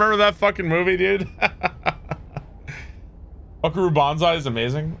 Anybody remember that fucking movie, dude? Buckaroo Banzai is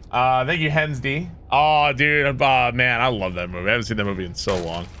amazing. Thank you, Hens D. Oh, dude, man, I love that movie. I haven't seen that movie in so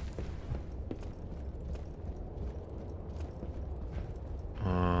long.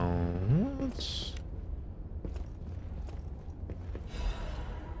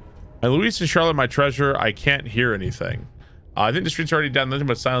 Hi, Luis and Charlotte, my treasure. I can't hear anything. I think the streets are already down. Nothing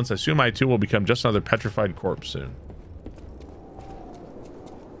but silence. I assume I too will become just another petrified corpse soon.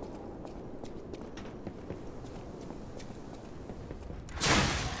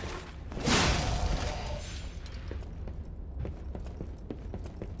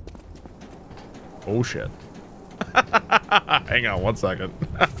 Oh shit. Hang on 1 second.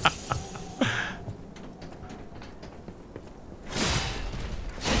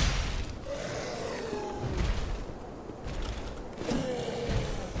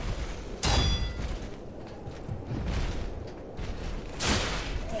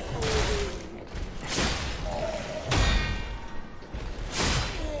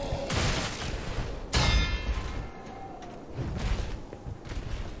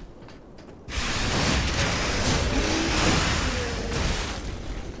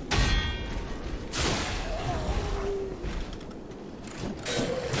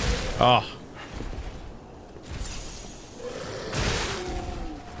 Oh.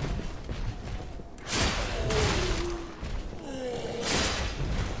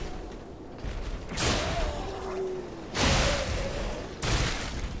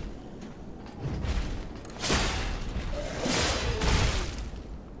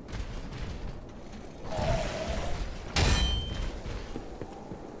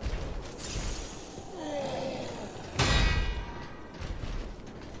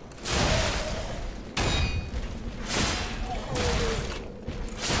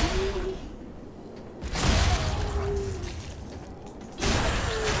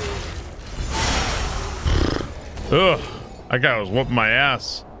 Ugh, that guy was whooping my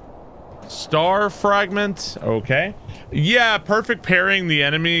ass. Star fragment. Okay. Yeah, perfect pairing the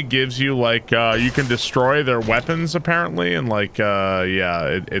enemy gives you like you can destroy their weapons apparently, and like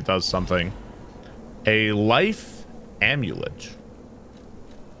yeah, it does something. A life amulet.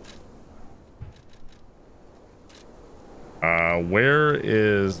 Where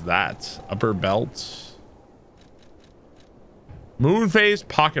is that? Upper belt. Moon phase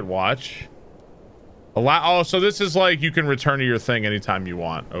pocket watch. Oh, so this is like you can return to your thing anytime you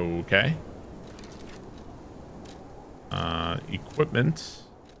want. Okay. Equipment.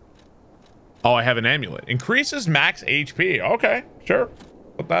 Oh, I have an amulet. Increases max HP. Okay, sure.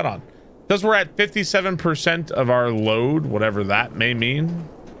 Put that on. Because we're at 57% of our load, whatever that may mean.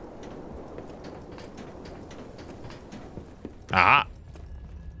 Ah.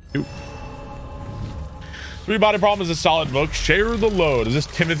 Ooh. Three Body Problem is a solid book. Share the load. Is this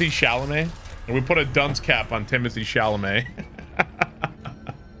Timothy Chalamet? And we put a dunce cap on Timothy Chalamet.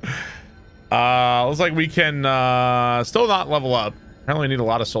 Looks like we can still not level up. Apparently need a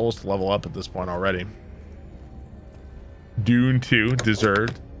lot of souls to level up at this point already. Dune 2,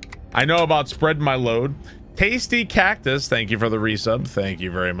 deserved. I know about spreading my load. Tasty Cactus, thank you for the resub. Thank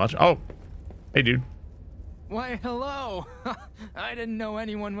you very much. Oh, hey, dude. Why, hello. I didn't know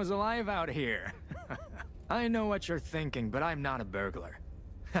anyone was alive out here. I know what you're thinking, but I'm not a burglar.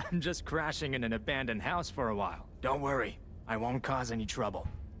 I'm just crashing in an abandoned house for a while. Don't worry, I won't cause any trouble.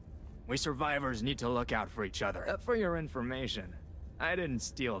 We survivors need to look out for each other. For your information, I didn't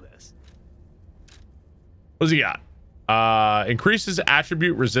steal this. What's he got? Increases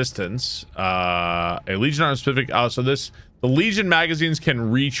attribute resistance. A Legion on a specific. Oh, so the Legion magazines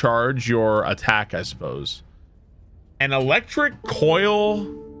can recharge your attack, I suppose. An electric coil.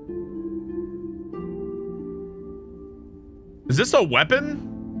 Is this a weapon?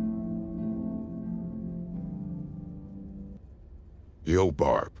 Yo,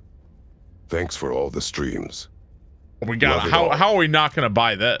 Barb. Thanks for all the streams. We got. How are we not going to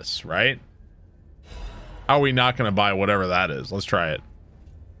buy this, right? How are we not going to buy whatever that is? Let's try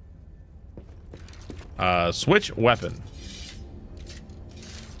it. Switch weapon.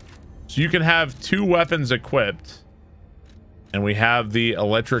 So you can have two weapons equipped. And we have the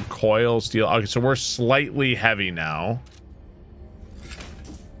electric coil steel. Okay, so we're slightly heavy now.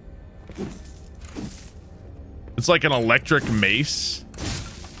 It's like an electric mace.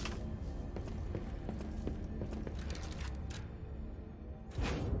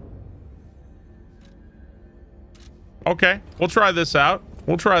 Okay, we'll try this out.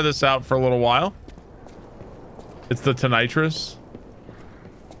 We'll try this out for a little while. It's the Tonitrus.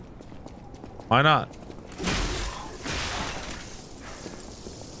 Why not?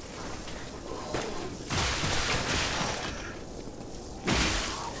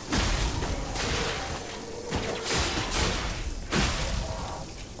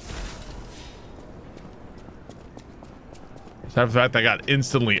 Aside from the fact I got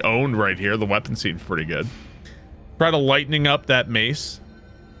instantly owned right here, the weapon seems pretty good. Try to lightening up that mace.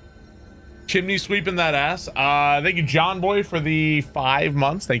 Chimney sweeping that ass. Thank you, John Boy, for the 5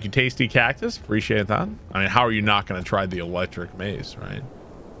 months. Thank you, Tasty Cactus. Appreciate that. I mean, how are you not going to try the electric mace, right?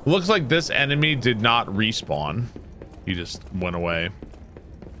 Looks like this enemy did not respawn. He just went away.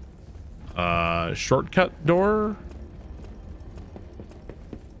 Shortcut door.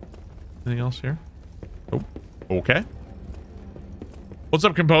 Anything else here? Oh, okay. What's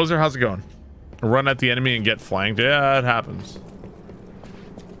up, Composer? How's it going? Run at the enemy and get flanked. Yeah, it happens.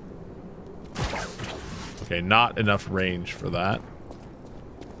 Okay, not enough range for that.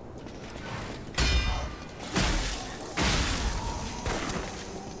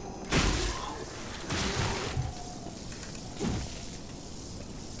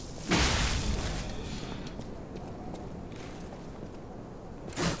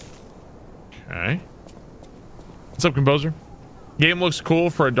 Okay. What's up, Composer? Game looks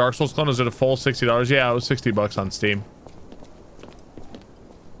cool for a Dark Souls clone. Is it a full $60? Yeah, it was $60 on Steam.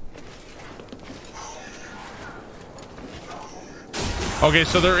 Okay,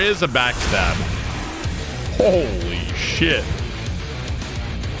 so there is a backstab. Holy shit.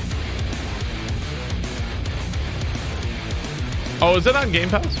 Oh, is it on Game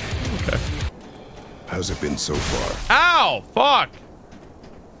Pass? Okay. How's it been so far? Ow! Fuck!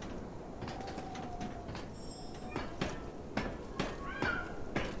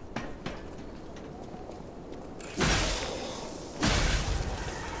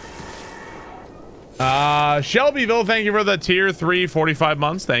 Shelbyville, thank you for the tier 3, 45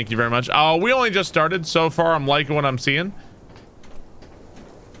 months. Thank you very much. We only just started so far. I'm liking what I'm seeing.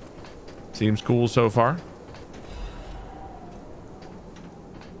 Seems cool so far.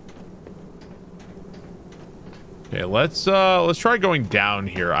 Okay, let's try going down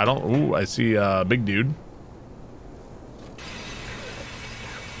here. I don't. Ooh, I see a big dude.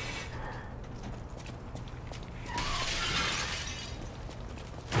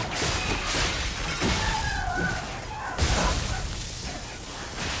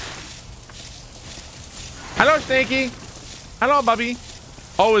 Hello, Snakey. Hello, Bubby.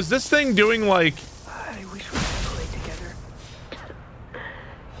 Oh, is this thing doing like? I wish we could play together,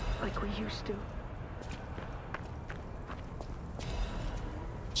 like we used to.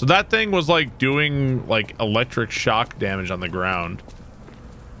 So that thing was like doing like electric shock damage on the ground.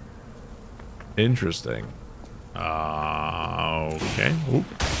 Interesting. Okay. Oop.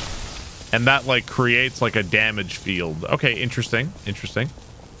 And that like creates like a damage field. Okay, interesting. Interesting.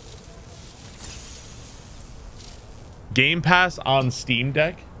 Game Pass on Steam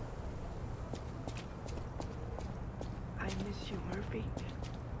Deck. I miss you, Murphy.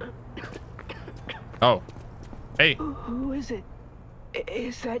 Oh. Hey. Who is it?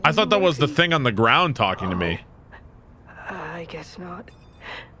 Is that I thought that was the Murphy? thing on the ground talking to me. I guess not.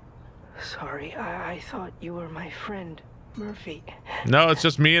 Sorry, I thought you were my friend, Murphy. No, it's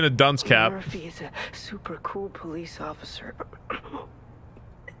just me in a dunce cap. Murphy is a super cool police officer.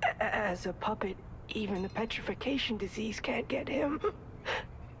 As a puppet, even the petrification disease can't get him.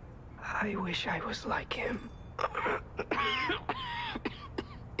 I wish I was like him.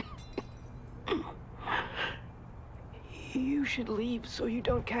 You should leave so you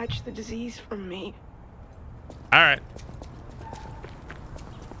don't catch the disease from me. All right.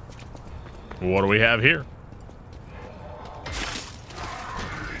 What do we have here?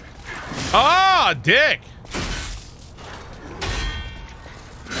 Ah, dick.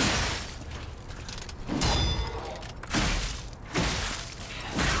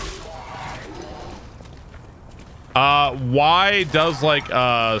 Y does like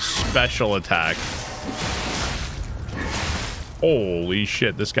a special attack. Holy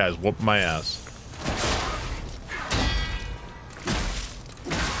shit, this guy's whooping my ass.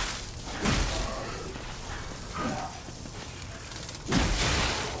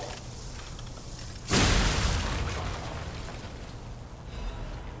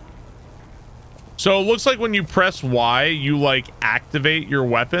 So it looks like when you press Y, you like activate your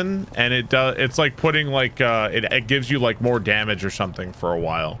weapon, and it does. It's like putting like it gives you like more damage or something for a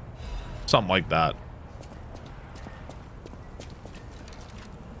while, something like that.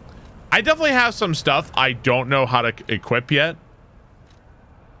 I definitely have some stuff I don't know how to equip yet.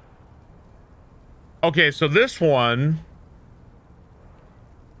 Okay, so this one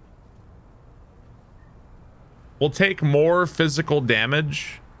will take more physical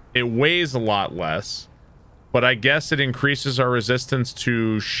damage. It weighs a lot less, but I guess it increases our resistance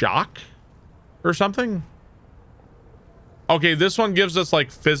to shock or something. Okay, this one gives us like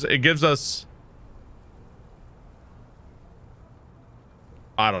it gives us,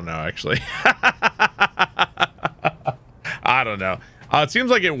 I don't know, actually. I don't know. It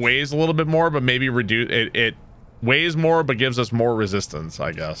seems like it weighs a little bit more, but maybe it weighs more, but gives us more resistance,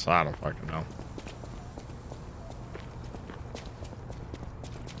 I guess. I don't fucking know.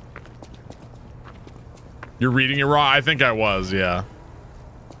 You're reading it wrong? I think I was, yeah.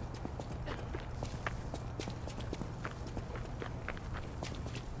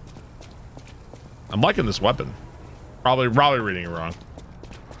 I'm liking this weapon. Probably reading it wrong.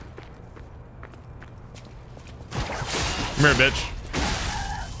 Come here, bitch.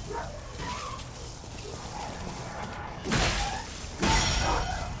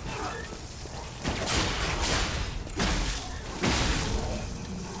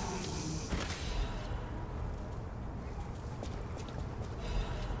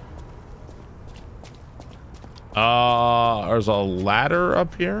 There's a ladder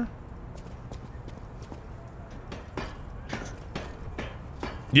up here.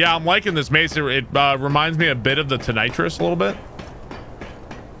 Yeah, I'm liking this mace. It reminds me a bit of the Tonitrus a little bit.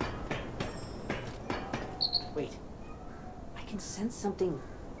 Wait, I can sense something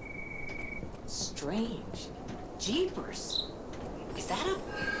strange. Jeepers. Is that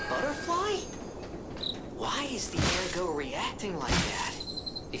go reacting like that?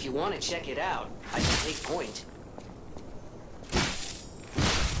 If you want to check it out, I can take point.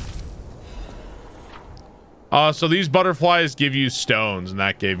 So these butterflies give you stones, and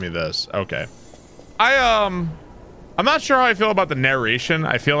that gave me this. Okay. I'm not sure how I feel about the narration.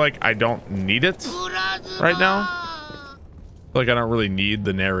 I feel like I don't need it right now. I feel like I don't really need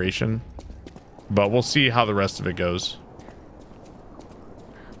the narration, but we'll see how the rest of it goes.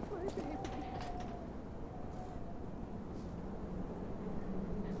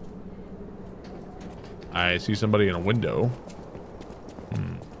 I see somebody in a window.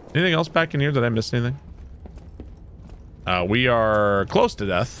 Anything else back in here? Did I miss anything? We are close to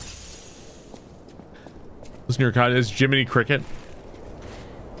death. Listen to your comment. Is Jiminy Cricket?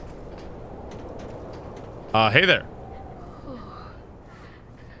 Hey there. Oh,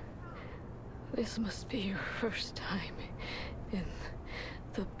 this must be your first time in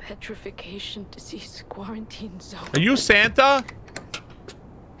the petrification disease quarantine zone. Are you Santa?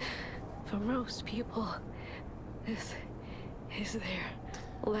 For most people, this is their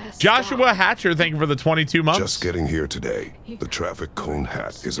last Joshua stop. Hatcher, thank you for the 22 months. Just getting here today. The traffic cone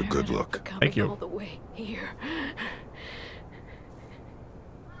hat is a good look. Thank you. All the way here.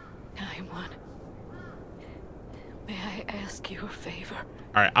 Time1. May I ask you a favor?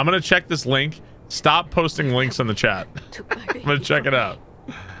 All right, I'm gonna check this link. Stop posting links in the chat. I'm gonna check it out.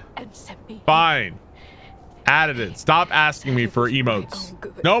 And send me. Fine. Added it. Stop asking me for emotes.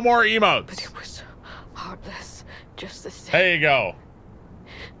 No more emotes. But it was heartless, just the same. There you go.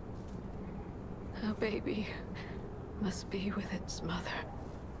 A baby must be with its mother.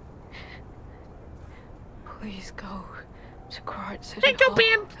 Please go to Quart City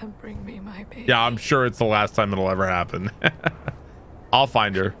Hall and bring me my baby. Yeah, I'm sure it's the last time it'll ever happen. I'll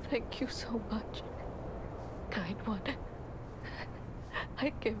find her. Thank you so much, kind one.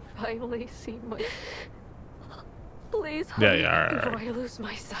 I can finally see my... Please hurry Yeah, all before right. I lose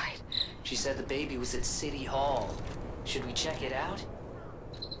my sight. She said the baby was at City Hall. Should we check it out?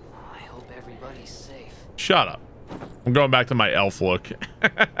 I hope everybody's safe. Shut up. I'm going back to my elf look.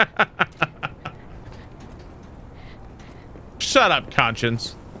 Shut up,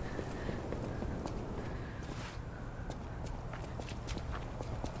 Conscience.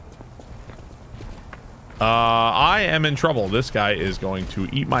 I am in trouble. This guy is going to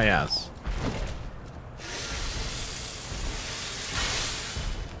eat my ass.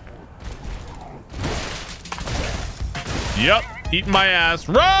 Yep, eating my ass.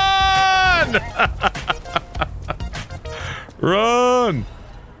 Run! Run!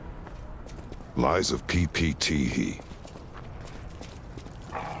 Lies of PPT.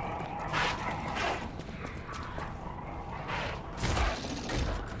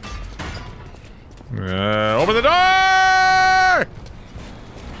 Open the door!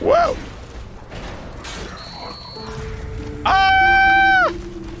 Whoa! Ah!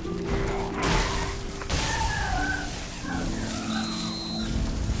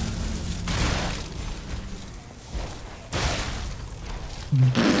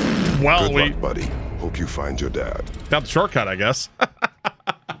 Well, Good luck, buddy. Hope you find your dad. Got the shortcut, I guess.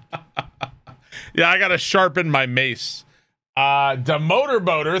 Yeah, I gotta sharpen my mace. Demotor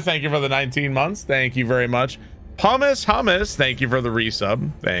Boater, thank you for the 19 months. Thank you very much. Hummus, thank you for the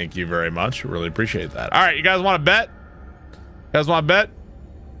resub. Thank you very much. Really appreciate that. All right, you guys want to bet? You guys want to bet?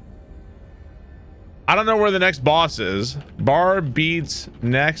 I don't know where the next boss is. Barb beats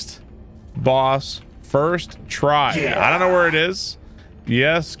next boss first try. Yeah. I don't know where it is.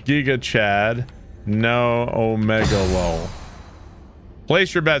 Yes, Giga Chad. No, Omega Low.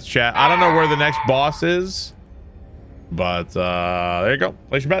 Place your bets, chat. I don't know where the next boss is, but there you go.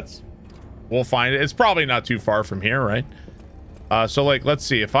 Place your bets. We'll find it. It's probably not too far from here, right? So like, let's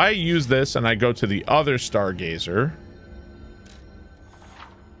see. If I use this and I go to the other Stargazer,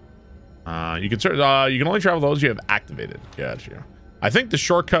 you can only travel those you have activated. Gotcha. I think the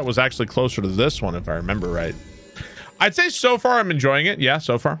shortcut was actually closer to this one, if I remember right. I'd say so far I'm enjoying it. Yeah,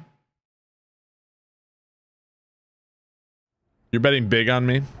 so far. You're betting big on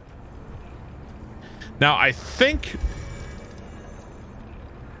me. Now, I think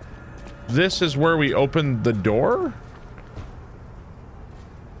this is where we opened the door.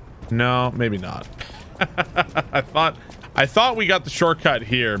 No, maybe not. I thought we got the shortcut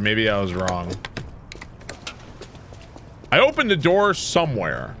here. Maybe I was wrong. I opened the door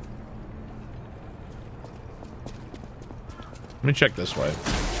somewhere. Let me check this way.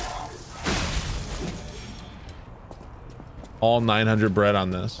 All 900 bread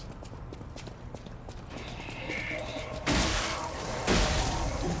on this.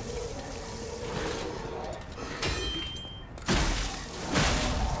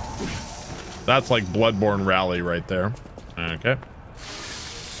 That's like Bloodborne Rally right there. Okay.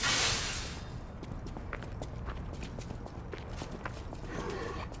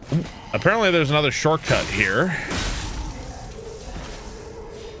 Apparently there's another shortcut here.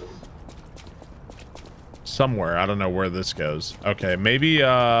 Somewhere. I don't know where this goes. Okay, maybe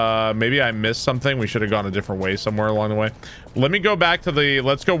I missed something. We should have gone a different way somewhere along the way. Let me go back to the...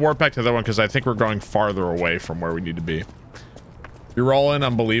 Let's go warp back to the other one because I think we're going farther away from where we need to be. You're rolling,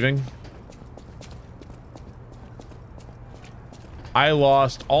 I'm believing. I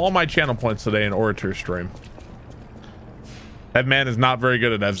lost all my channel points today in Orator stream. That man is not very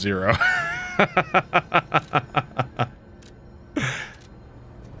good at F-Zero.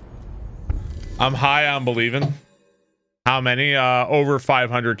 I'm high on believing. How many? Over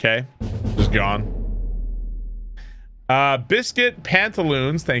 500k. Just gone. Biscuit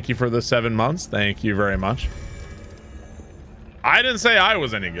Pantaloons, thank you for the 7 months. Thank you very much. I didn't say I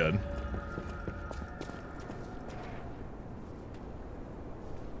was any good.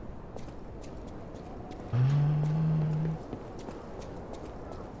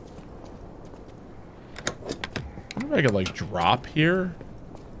 I wonder if I could like drop here.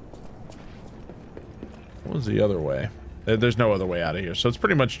 What was the other way? There's no other way out of here, so it's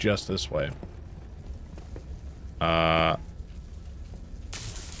pretty much just this way.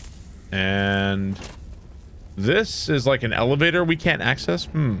 And this is like an elevator we can't access.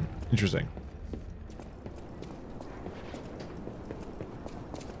 Interesting.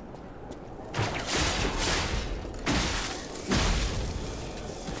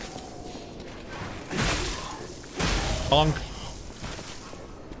 Bonk.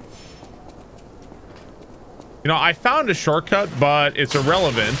 You know, I found a shortcut, but it's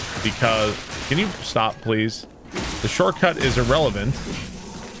irrelevant because... Can you stop, please? The shortcut is irrelevant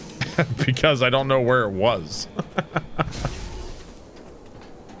because I don't know where it was.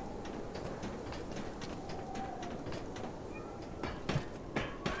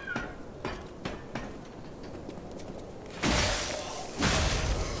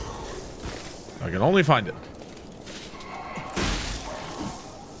 I can only find it.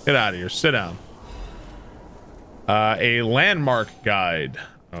 Get out of here. Sit down. A landmark guide.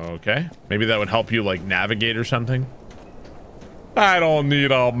 Okay. Maybe that would help you like navigate or something. I don't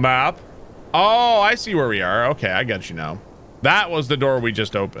need a map. Oh, I see where we are. Okay, I got you now. That was the door we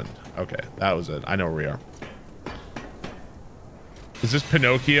just opened. Okay, that was it. I know where we are. Is this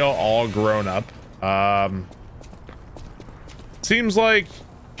Pinocchio all grown up? Seems like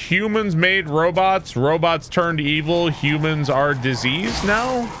humans made robots. Robots turned evil. Humans are diseased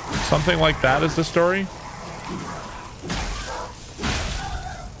now. Something like that is the story.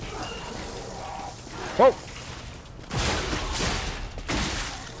 Whoa.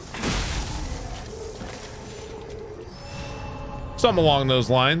 Something along those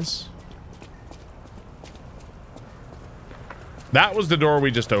lines. That was the door we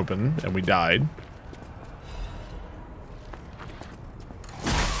just opened and we died.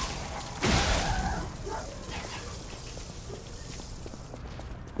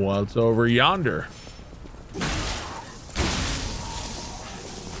 What's over yonder?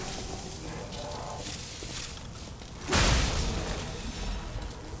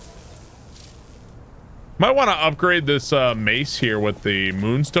 Might want to upgrade this mace here with the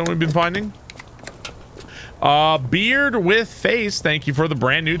moonstone we've been finding. Beard with face, thank you for the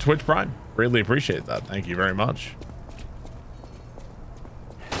brand new Twitch Prime. Greatly appreciate that. Thank you very much.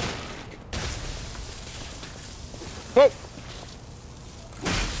 Whoa.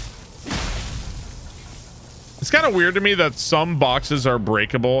 It's kind of weird to me that some boxes are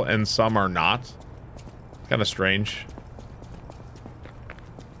breakable and some are not. Kind of strange.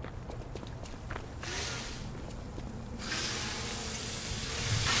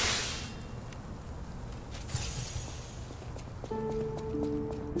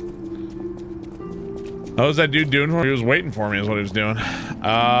 What was that dude doing? He was waiting for me is what he was doing.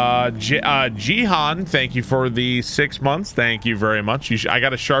 Jihan, thank you for the 6 months. Thank you very much. I got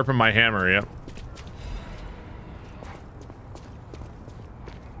to sharpen my hammer. Yep.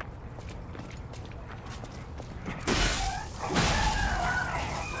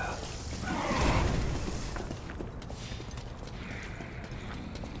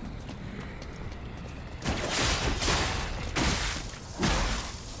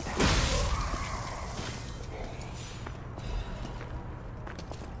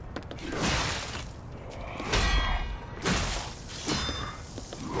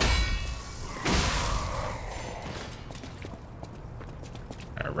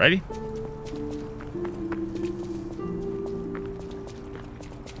 Ready?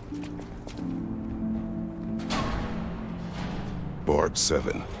 Barb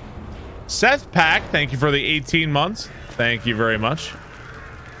 7. Seth Pack, thank you for the 18 months. Thank you very much.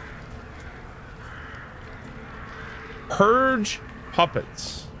 Purge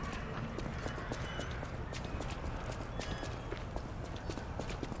puppets.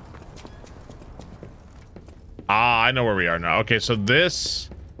 Ah, I know where we are now. Okay, so this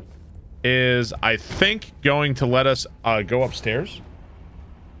is, I think, going to let us go upstairs.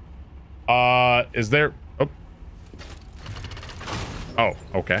 Is there... Oh. Oh,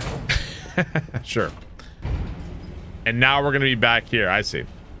 okay. Sure. And now we're going to be back here. I see.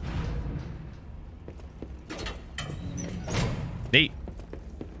 Neat.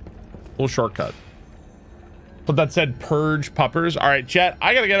 Little shortcut. But that said purge puppers. All right, chat.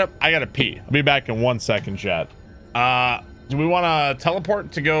 I gotta get up. I gotta pee. I'll be back in 1 second, chat. Do we want to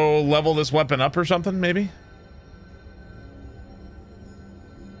teleport to go level this weapon up or something, maybe?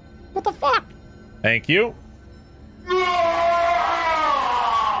 What the fuck? Thank you.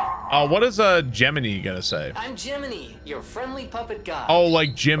 What is Gemini gonna say? I'm Gemini, your friendly puppet guy. Oh,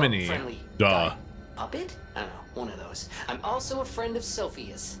 like Jiminy. Friendly Duh. guy. Puppet? I don't know, one of those. I'm also a friend of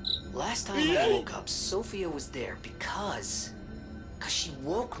Sophia's. Last time I woke up, Sophia was there because she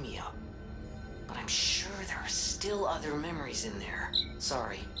woke me up. But I'm sure there are still other memories in there.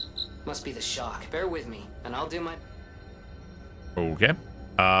 Sorry. Must be the shock. Bear with me, and I'll do my... Okay.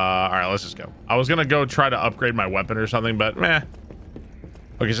 All right, let's just go. I was gonna go try to upgrade my weapon or something, but meh.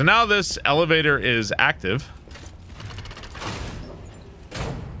 Okay, so now this elevator is active.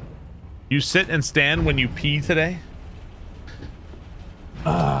 You sit and stand when you pee today?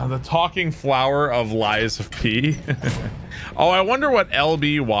 The talking flower of lies of pee. Oh, I wonder what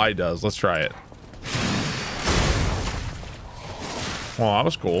LBY does. Let's try it. Well, that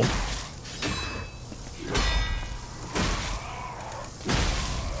was cool.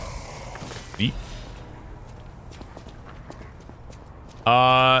 Neat.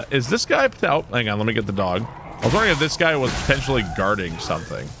 Is this guy... Oh, hang on, let me get the dog. I was wondering if this guy was potentially guarding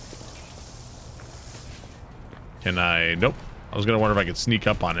something. Can I... Nope. I was gonna wonder if I could sneak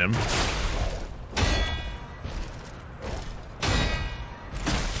up on him.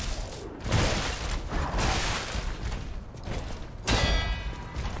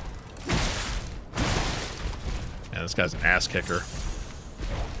 Yeah, this guy's an ass kicker.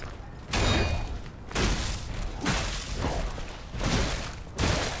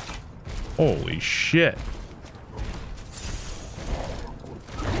 Holy shit.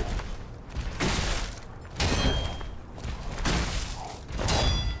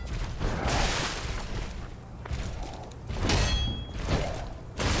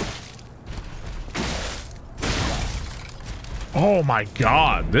 Oh my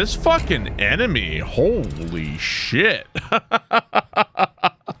god, this fucking enemy. Holy shit.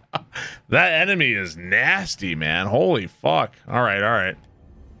 That enemy is nasty, man. Holy fuck. All right, all right.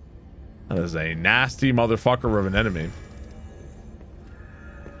 That is a nasty motherfucker of an enemy.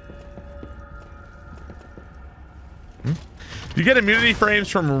 You get immunity frames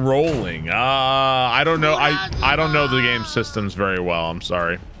from rolling. I don't know. I don't know the game systems very well. I'm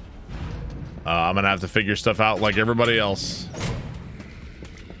sorry. I'm gonna have to figure stuff out like everybody else.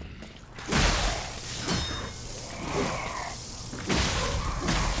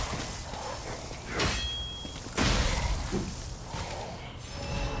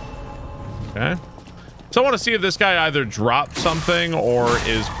 Okay. So I want to see if this guy either dropped something or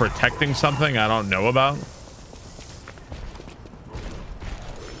is protecting something I don't know about.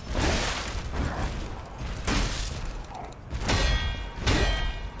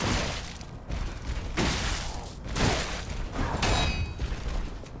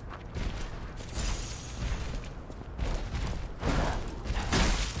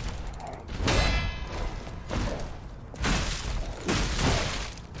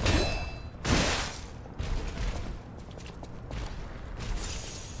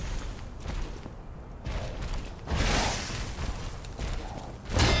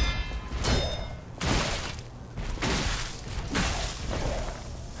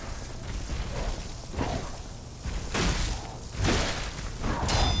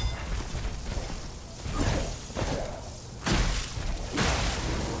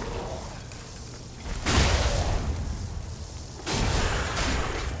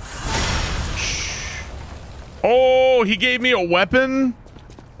 Oh, he gave me a weapon?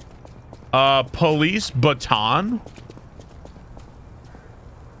 Police baton?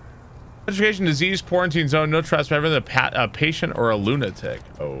 Education, disease, quarantine zone, no trespass, a patient or a lunatic.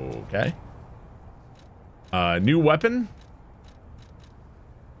 Okay. New weapon?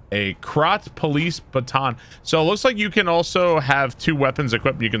 A Krot police baton. So it looks like you can also have two weapons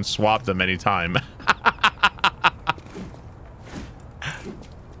equipped. You can swap them anytime.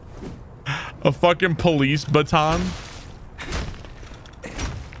 A fucking police baton.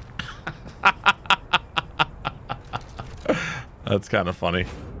 That's kind of funny.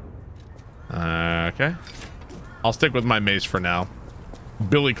 Okay. I'll stick with my mace for now.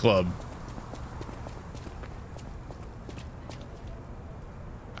 Billy Club.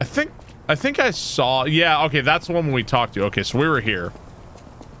 I think I saw. Yeah, okay, that's the one we talked to. Okay, so we were here.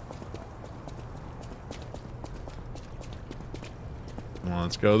 Well,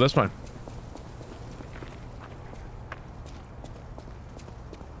 let's go this way.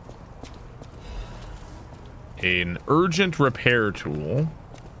 An urgent repair tool.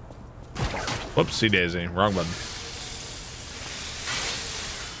 Whoopsie daisy, wrong button.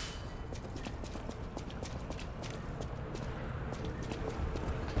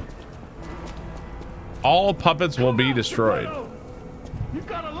 All puppets will be destroyed. You've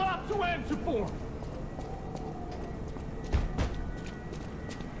got a lot to answer for.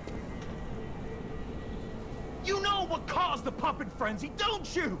 You know what caused the puppet frenzy,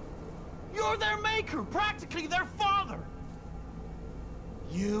 don't you? You're their maker, practically their father.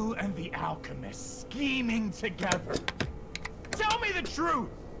 You and the alchemist scheming together. Tell me the truth.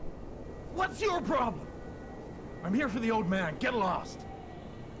 What's your problem? I'm here for the old man. Get lost.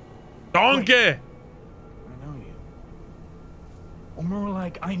 Donkey. Wait. I know you. Or more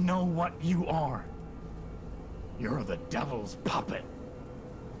like, I know what you are. You're the devil's puppet.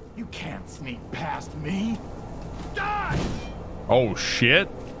 You can't sneak past me. Die! Oh, shit.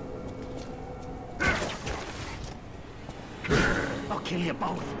 I'll kill you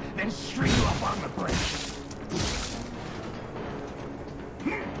both, then string you up on the bridge.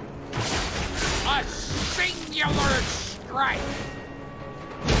 A singular strike.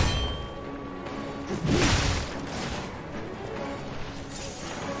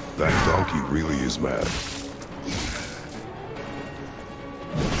 That donkey really is mad.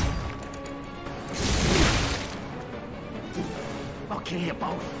 I'll kill you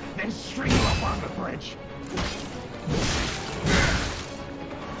both, then string you up on the bridge.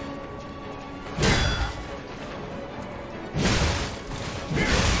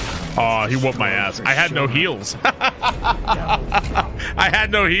 Oh, he whooped my ass. I had no heals. I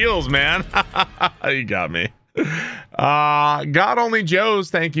had no heals, man. You got me. God Only Joe's,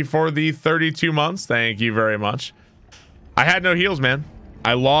 thank you for the 32 months. Thank you very much. I had no heals, man.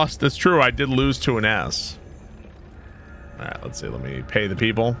 I lost. That's true. I did lose to an ass. All right, let's see. Let me pay the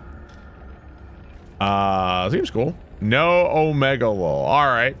people. Seems cool. No Omega Lol. All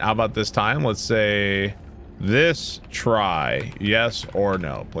right. How about this time? Let's say this try. Yes or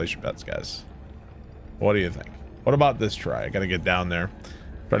no. Place your bets, guys. What do you think? What about this try? I got to get down there.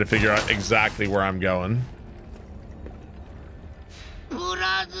 Try to figure out exactly where I'm going.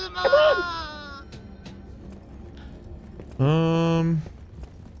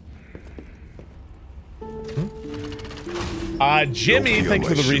 Jimmy, thanks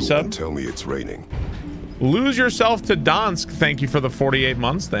for the resub. Tell me it's raining. Lose yourself to Donsk. Thank you for the 48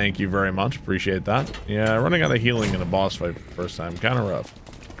 months. Thank you very much. Appreciate that. Yeah, running out of healing in a boss fight for the first time. Kind of rough.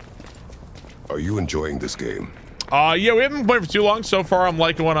 Are you enjoying this game? Yeah, we haven't played for too long. So far, I'm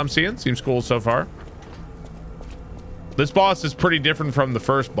liking what I'm seeing. Seems cool so far. This boss is pretty different from the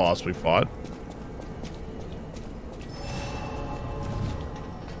first boss we fought.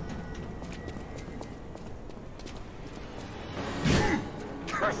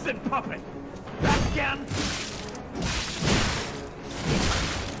 Cursed puppet! Back again!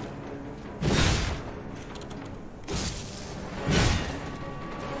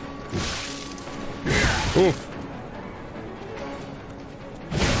 Oof.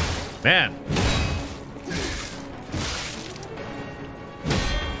 Man.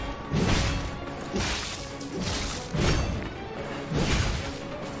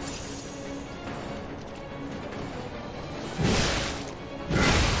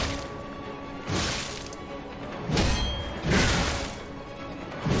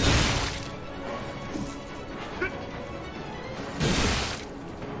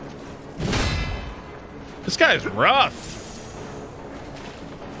 This guy's rough.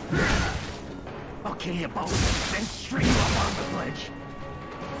 I'll kill you both, then string you up on the bridge.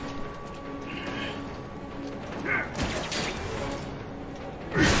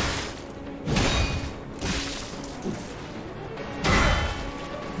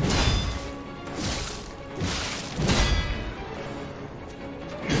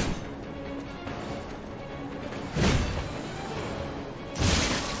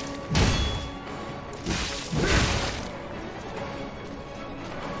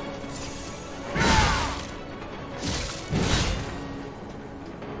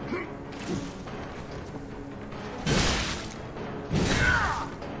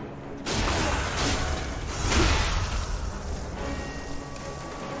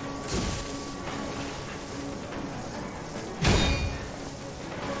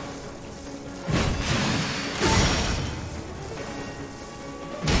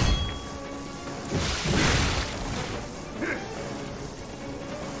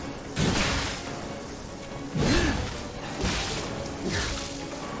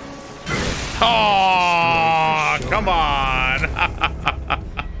 Oh, come on.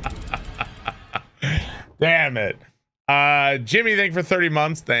 Damn it. Jimmy, thank you for 30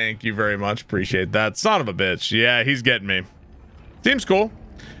 months. Thank you very much. Appreciate that. Son of a bitch. Yeah, he's getting me. Seems cool.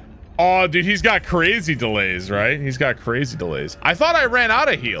 Oh, dude, he's got crazy delays, right? He's got crazy delays. I thought I ran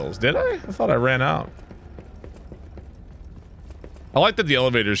out of heals. Did I? I thought I ran out. I like that the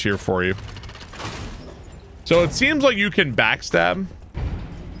elevator's here for you. So it seems like you can backstab.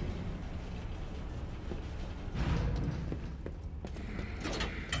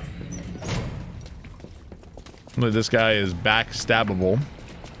 This guy is backstabbable.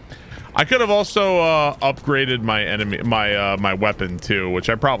 I could have also upgraded my my weapon too, which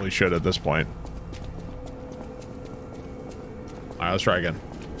I probably should at this point. All right, let's try again.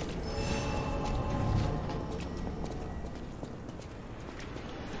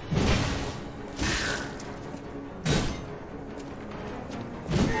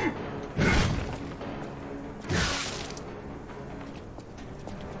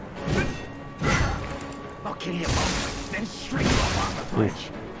 I'll kill you both, then string you up on the bridge.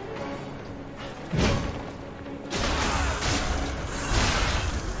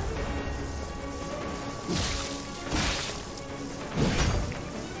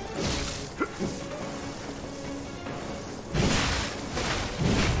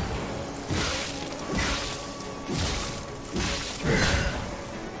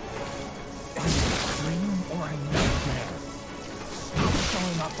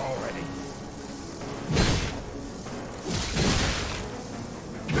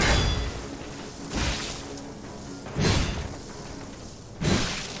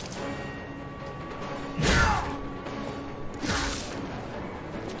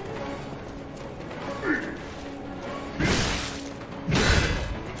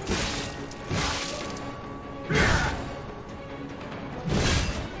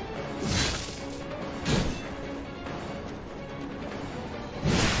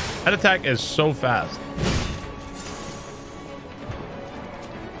 That attack is so fast.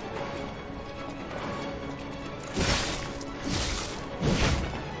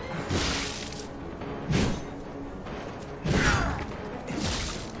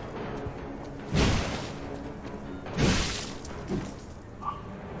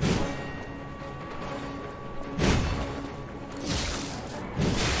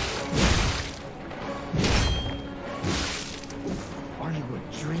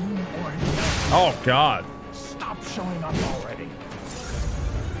 Oh God. Stop showing up already.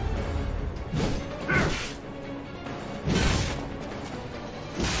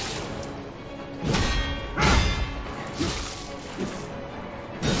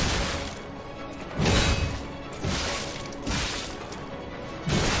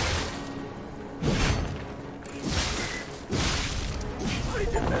 I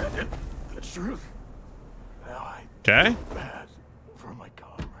demanded the truth. Okay. For my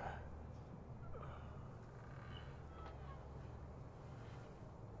comrade.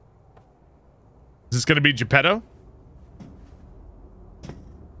 Is this gonna be Geppetto?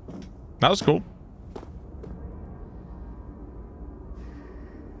 That was cool.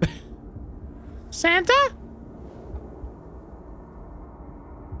 Santa?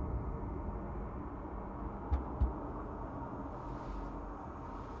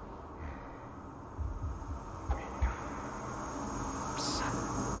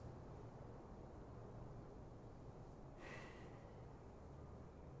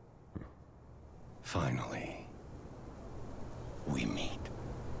 Finally, we meet,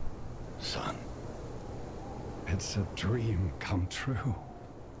 son. It's a dream come true.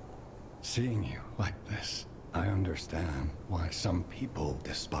 Seeing you like this, I understand why some people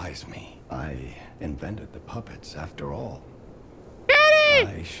despise me. I invented the puppets after all.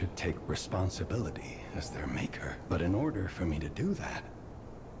 Daddy! I should take responsibility as their maker. But in order for me to do that,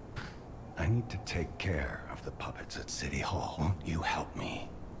 I need to take care of the puppets at City Hall. Won't you help me,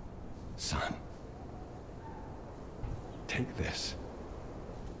 son? Take this.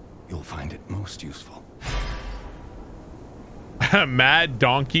 You'll find it most useful. Mad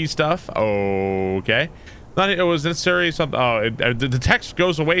donkey stuff. Okay. Not it was necessary. Something. Oh, the text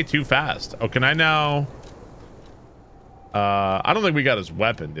goes away too fast. Oh, can I now? I don't think we got his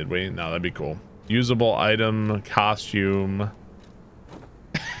weapon, did we? No, that'd be cool. Usable item, costume.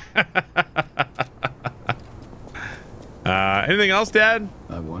 Anything else, Dad?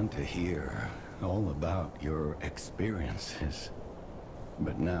 I want to hear all about your experiences,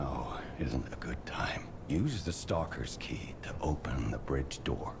 but now isn't a good time. Use the Stalker's key to open the bridge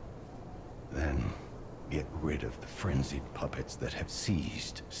door. Then get rid of the frenzied puppets that have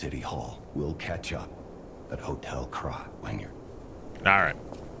seized City Hall. We'll catch up at Hotel Krat when you're... All right.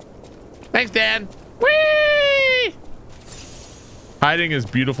 Thanks, Dan. Whee! Hiding his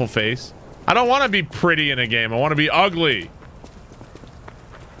beautiful face. I don't want to be pretty in a game. I want to be ugly.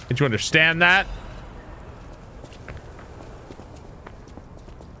 Did you understand that?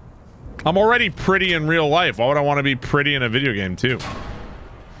 I'm already pretty in real life. Why would I want to be pretty in a video game too?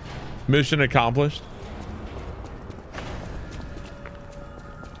 Mission accomplished.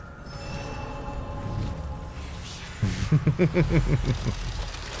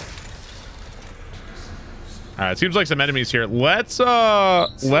 All right, seems like some enemies here. Let's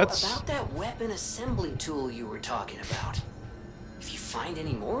about that weapon assembly tool you were talking about. If you find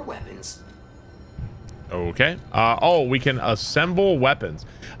any more weapons. Okay. Oh, we can assemble weapons.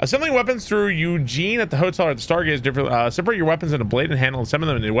 Assembling weapons through Eugene at the hotel or at the Stargate is different. Separate your weapons into blade and handle and assemble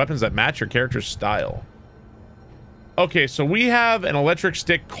them into weapons that match your character's style. Okay, so we have an electric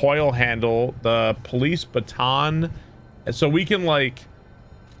stick coil handle, the police baton, and so we can like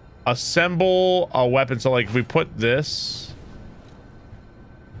assemble a weapon. So like if we put this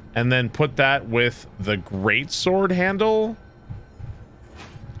and then put that with the greatsword handle,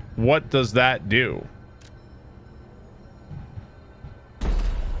 what does that do?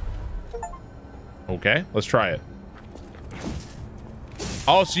 Okay, let's try it.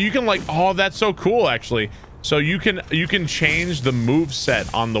 Oh, so you can like, oh, that's so cool actually. So you can change the move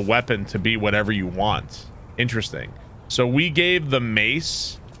set on the weapon to be whatever you want. Interesting. So we gave the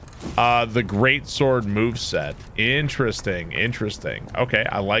mace the greatsword move set. Interesting. Okay,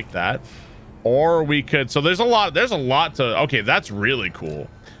 I like that. Or we could, so there's a lot to, okay, that's really cool.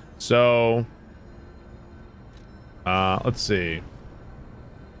 So let's see.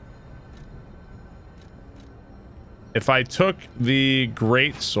 If I took the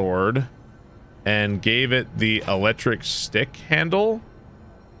greatsword and gave it the electric stick handle,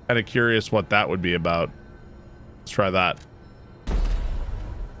 kind of curious what that would be about. Let's try that.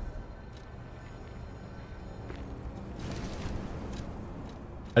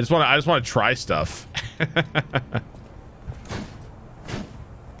 I just want to try stuff. I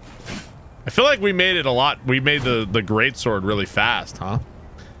feel like we made it a lot. We made the greatsword really fast, huh?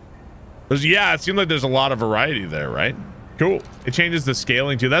 Yeah, it seemed like there's a lot of variety there, right? Cool. It changes the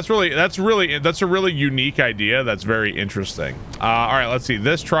scaling too. That's a really unique idea. That's very interesting. All right, let's see.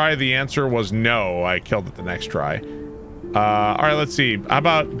 This try, the answer was no. I killed it the next try. All right, let's see. How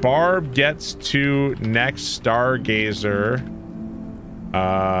about Barb gets to next Stargazer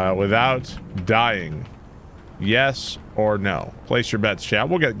without dying? Yes or no? Place your bets, chat.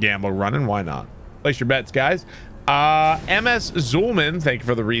 We'll get Gamble running. Why not? Place your bets, guys. MS Zulman, thank you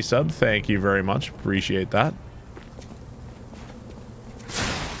for the resub. Thank you very much. Appreciate that.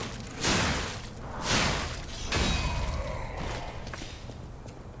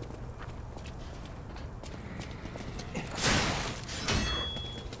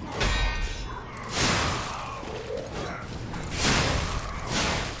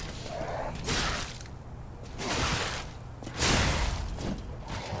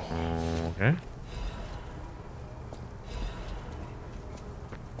 Okay.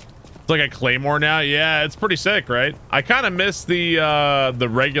 Like a claymore now. Yeah, it's pretty sick, right? I kind of miss the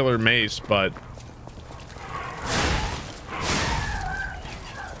regular mace, but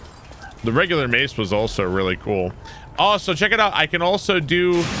the regular mace was also really cool. Oh, so check it out. I can also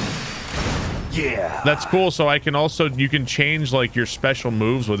do, yeah, that's cool. So I can also, you can change like your special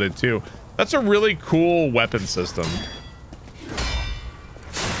moves with it too. That's a really cool weapon system.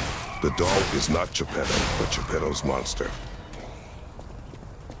 The dog is not Geppetto, but Geppetto's monster.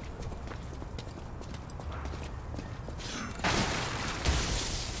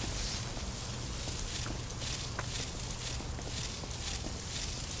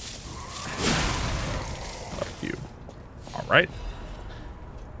 Right.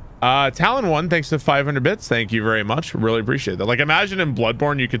 Talon 1, thanks to 500 bits. Thank you very much. Really appreciate that. Like, imagine in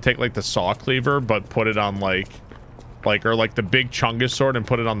Bloodborne you could take like the saw cleaver but put it on like or like the big Chungus sword and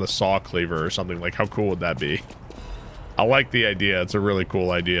put it on the saw cleaver or something. Like, how cool would that be? I like the idea. It's a really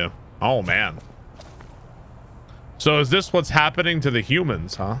cool idea. Oh man. So is this what's happening to the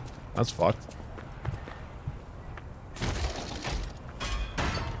humans, huh? That's fucked.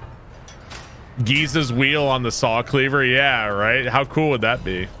 Giza's wheel on the saw cleaver. Yeah, right. How cool would that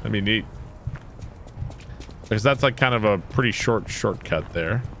be? That'd be neat. Because that's like kind of a pretty shortcut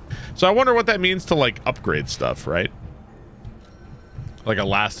there. So I wonder what that means to like upgrade stuff, right? Like a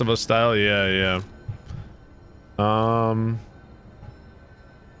Last of Us style. Yeah.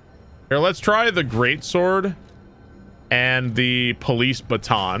 Here, let's try the greatsword and the police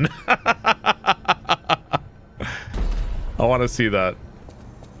baton. I want to see that.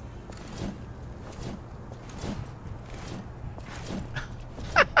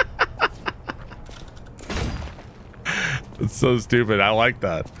 So stupid. I like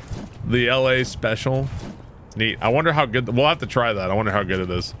that. The LA special. It's neat. I wonder how good. We'll have to try that. I wonder how good it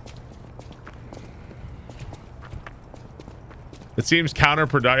is. It seems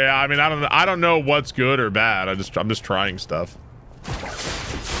counterproductive. Yeah, I mean, I don't know what's good or bad. I'm just trying stuff.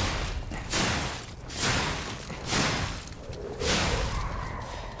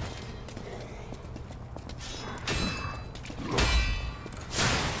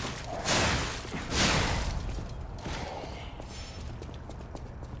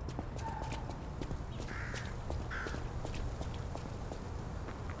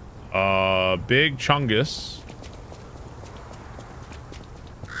 Big Chungus.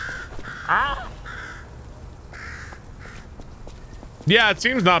 Yeah, it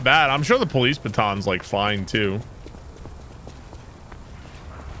seems not bad. I'm sure the police baton's like fine too.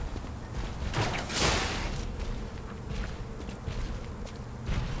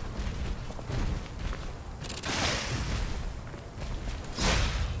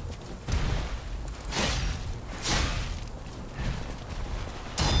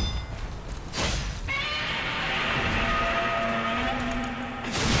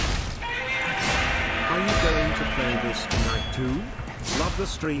 The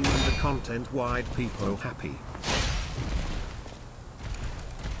stream and the content wide people happy.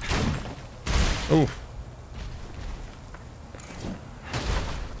 Oof.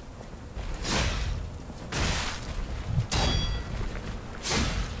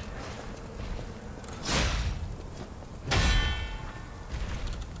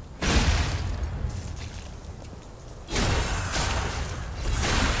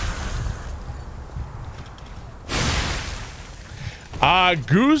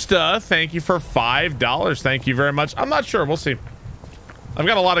 Guzda, thank you for $5. Thank you very much. I'm not sure. We'll see. I've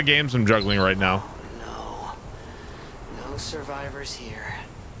got a lot of games I'm juggling right now. No survivors here.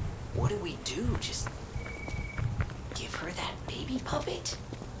 What do we do? Just give her that baby puppet?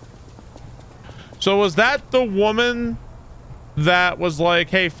 So was that the woman that was like,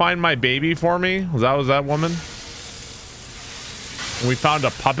 hey, find my baby for me? Was that woman? And we found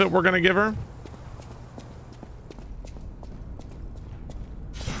a puppet we're gonna give her?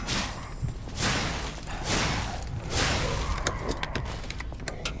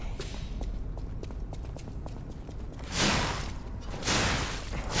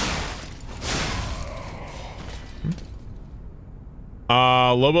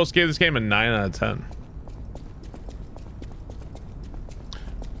 Lobos gave this game a 9 out of 10.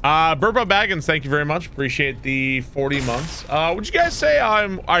 Burbo Baggins, thank you very much. Appreciate the 40 months. Would you guys say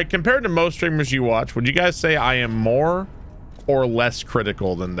I compared to most streamers you watch, would you guys say I am more or less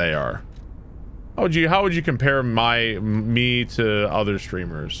critical than they are? How would you compare me to other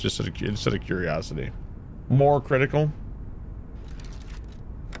streamers? Just out of curiosity. More critical?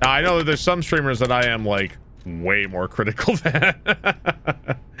 Now, I know that there's some streamers that I am like way more critical than.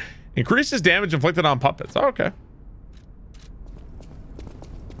 Increases damage inflicted on puppets. Oh, okay.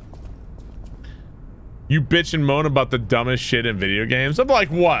 You bitch and moan about the dumbest shit in video games. I'm like,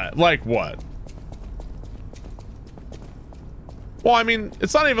 what? Like what? Well, I mean,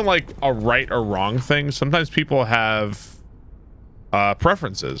 it's not even like a right or wrong thing. Sometimes people have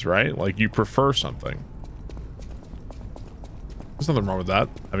preferences, right? Like you prefer something. There's nothing wrong with that.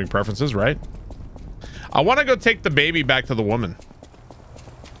 Having preferences, right? I want to go take the baby back to the woman.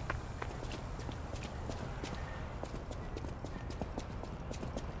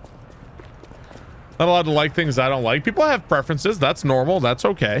 Not allowed to like things I don't like. People have preferences. That's normal. That's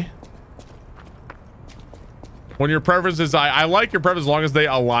okay. When your preferences, I like your preferences as long as they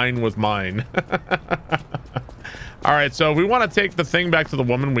align with mine. All right, so if we want to take the thing back to the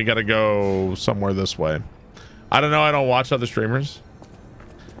woman, we got to go somewhere this way. I don't know. I don't watch other streamers.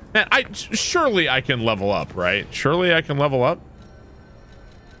 Man, surely I can level up, right? Surely I can level up.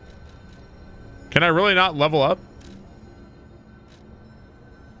 Can I really not level up?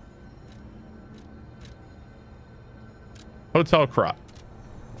 Hotel Crop.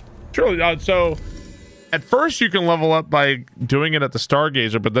 Surely. So at first you can level up by doing it at the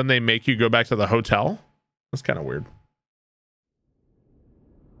Stargazer, but then they make you go back to the hotel. That's kind of weird.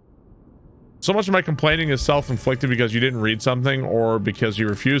 So much of my complaining is self-inflicted because you didn't read something or because you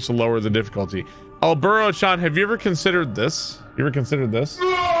refuse to lower the difficulty. Alburo Chan, have you ever considered this? You ever considered this?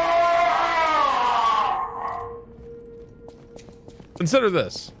 Consider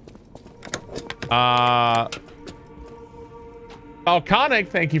this. Alconic,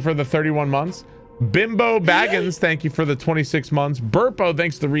 thank you for the 31 months. Bimbo Baggins, thank you for the 26 months. Burpo,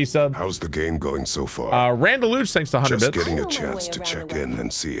 thanks to the resub. How's the game going so far? Randaluch, thanks to 100 Just bits. getting a chance to check in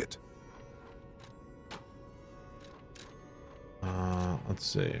and see it. Let's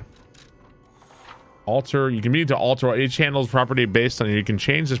see. Alter. You can need to alter each handles property based on it. You can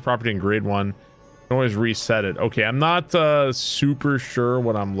change this property in grade 1. You can always reset it. Okay, I'm not super sure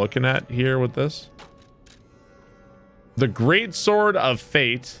what I'm looking at here with this. The Great Sword of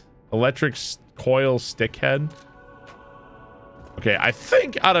Fate. Electric coil stickhead. Okay, I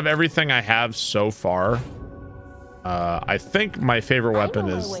think out of everything I have so far, I think my favorite weapon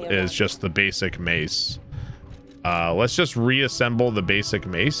is just the basic mace. Let's just reassemble the basic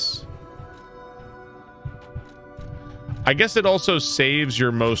mace. I guess it also saves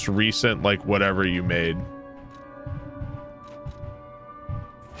your most recent, like, whatever you made.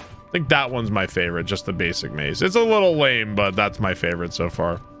 I think that one's my favorite, just the basic mace. It's a little lame, but that's my favorite so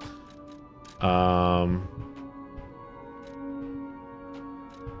far.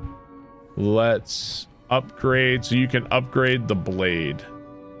 Let's upgrade, so you can upgrade the blade.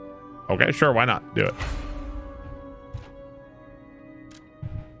 Okay, sure, why not? Do it.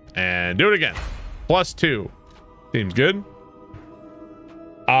 And do it again. +2. Seems good.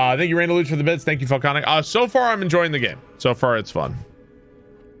 Thank you, Randaluch, for the bits. Thank you, Falconic. So far, I'm enjoying the game. So far, it's fun.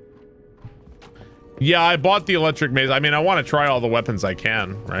 Yeah, I bought the electric mace. I mean, I want to try all the weapons I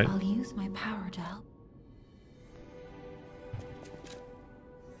can, right? I'll use my power to help.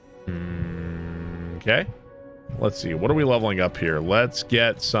 Okay. Let's see. What are we leveling up here? Let's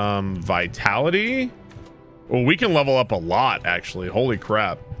get some vitality. Well, we can level up a lot, actually. Holy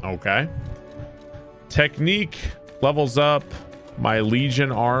crap. Okay. Technique levels up my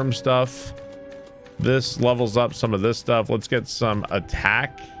Legion arm stuff. This levels up some of this stuff. Let's get some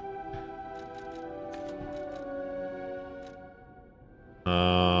attack.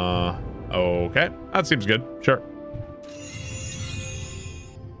 Okay. That seems good. Sure.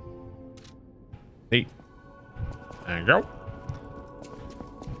 8. There you go.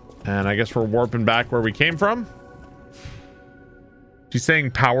 And I guess we're warping back where we came from. She's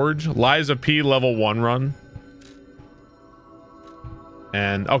saying powered. Liza P level 1 run.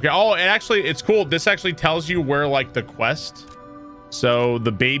 And okay. Oh, and actually it's cool. This actually tells you where, like, the quest. So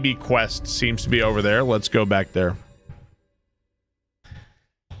the baby quest seems to be over there. Let's go back there.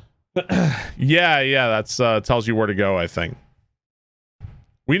 yeah, that's tells you where to go, I think.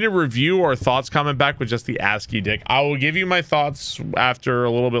 We need to review our thoughts comment back with just the ASCII dick. I will give you my thoughts after a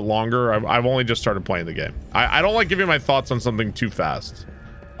little bit longer. I've only just started playing the game. I don't like giving my thoughts on something too fast.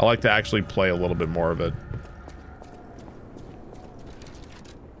 I like to actually play a little bit more of it.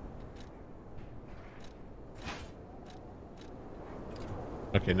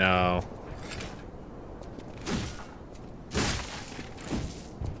 Okay, now.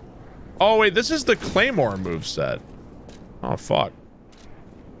 Oh, wait, this is the Claymore moveset. Oh, fuck.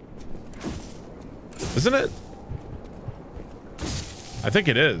 Isn't it? I think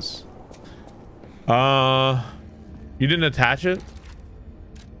it is. You didn't attach it?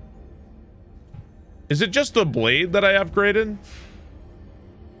 Is it just the blade that I upgraded?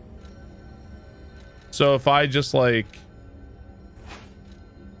 So if I just like...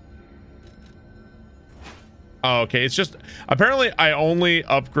 Oh, okay. It's just... Apparently, I only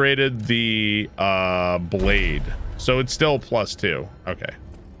upgraded the blade. So it's still +2. Okay.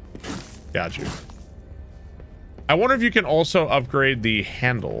 Got you. I wonder if you can also upgrade the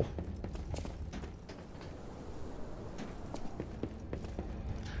handle.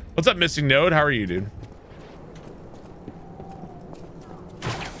 What's up, Missing Node? How are you, dude?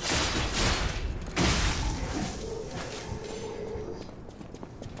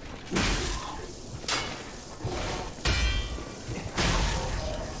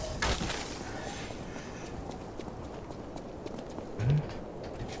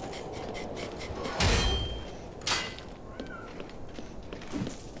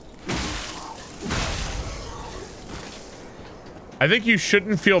 I think you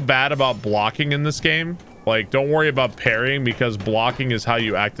shouldn't feel bad about blocking in this game. Like, don't worry about parrying, because blocking is how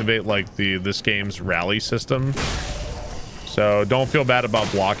you activate, like, this game's rally system. So don't feel bad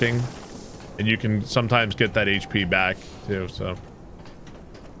about blocking. And you can sometimes get that HP back, too, so. I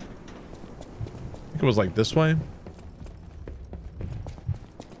think it was, like, this way.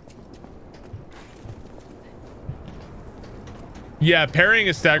 Yeah, parrying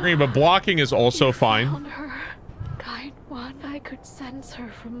is staggering, but blocking is also fine. Found her. Kind one, I could sense her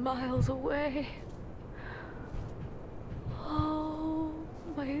from miles away. Oh,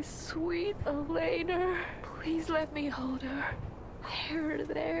 my sweet Elena. Please let me hold her.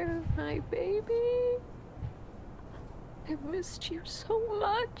 There, my baby. I missed you so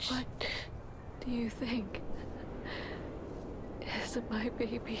much. What do you think? Isn't my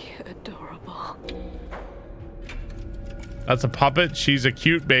baby adorable? That's a puppet. She's a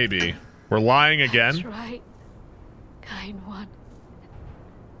cute baby. We're lying again. That's right. Kind one.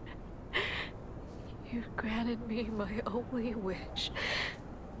 You granted me my only wish.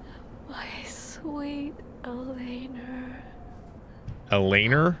 My sweet Elena.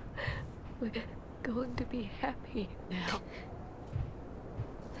 Elena? We're going to be happy now.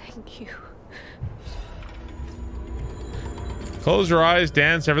 Thank you. Close your eyes,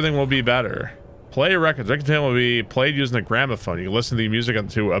 dance, everything will be better. Play records. Record tape will be played using a gramophone. You can listen to the music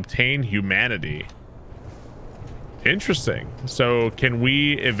to obtain humanity. Interesting. So can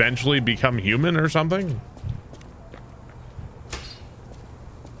we eventually become human or something?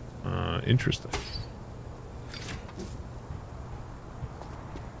 Interesting.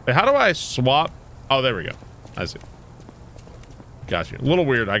 Wait, how do I swap? Oh, there we go. I see. Got you. A little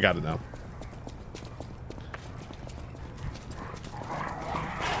weird. I got it now.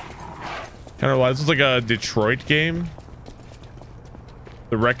 Kind of like, this is like a Detroit game.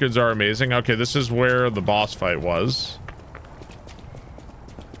 The records are amazing. Okay, this is where the boss fight was.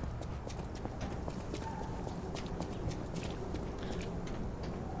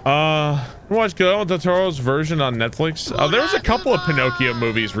 Watch Guillermo del Toro's version on Netflix. There was a couple of Pinocchio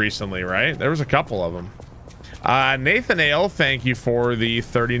movies recently, right? There was a couple of them. Nathan Ale, thank you for the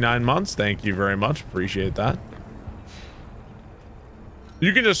 39 months. Thank you very much. Appreciate that.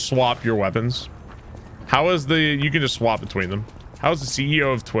 You can just swap your weapons. How is the... You can just swap between them. How's the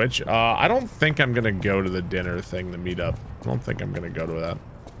CEO of Twitch? I don't think I'm gonna go to the dinner thing to meet up. I don't think I'm gonna go to that.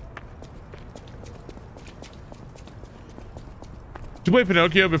 Did you play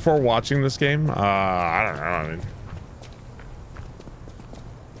Pinocchio before watching this game? I don't know.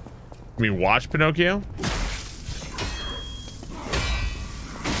 I mean, watch Pinocchio?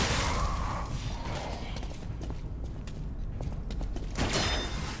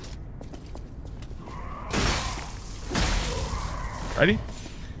 Ready?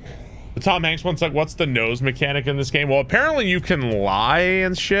 The Tom Hanks one's like, what's the nose mechanic in this game? Well, apparently you can lie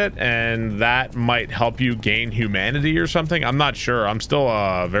and shit, and that might help you gain humanity or something. I'm not sure. I'm still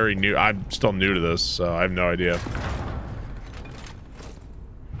very new. I'm still new to this, so I have no idea.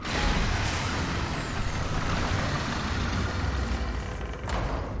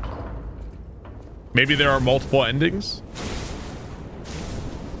 Maybe there are multiple endings?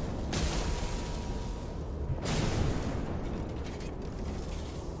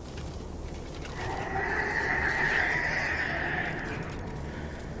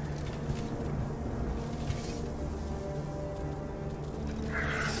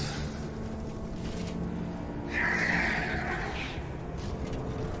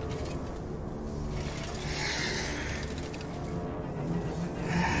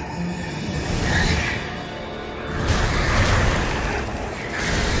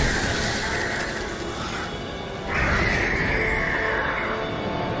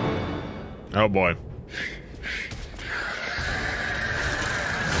 Oh boy.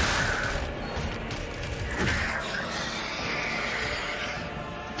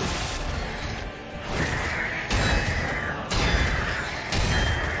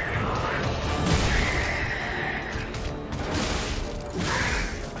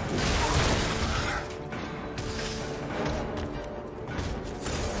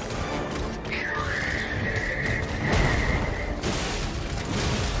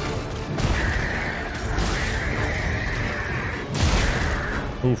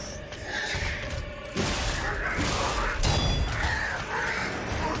 Oof.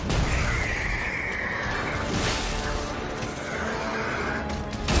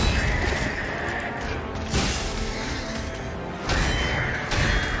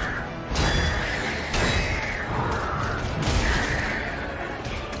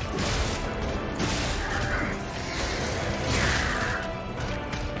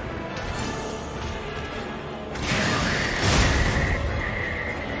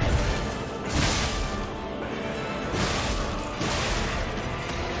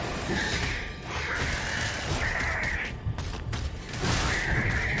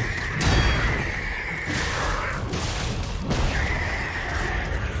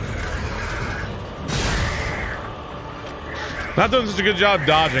 Not doing such a good job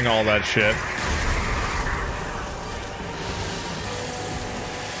dodging all that shit.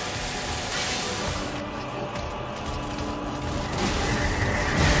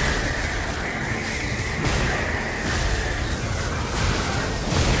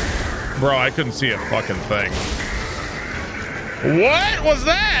 Bro, I couldn't see a fucking thing. What was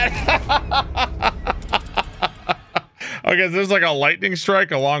that? Okay, so there's like a lightning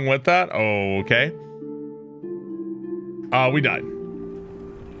strike along with that. Oh, okay. We died.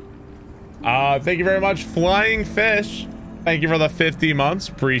 Thank you very much, Flying Fish. Thank you for the 50 months.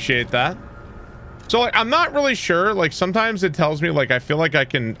 Appreciate that. So like, I'm not really sure. Like sometimes it tells me like I feel like I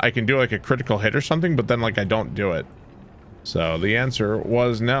can do like a critical hit or something, but then like I don't do it. So the answer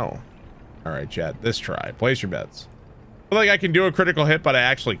was no. All right, chat. This try. Place your bets. I feel like I can do a critical hit, but I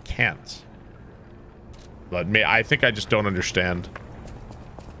actually can't. But I think I just don't understand.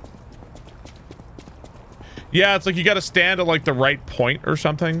 Yeah, it's like you got to stand at like the right point or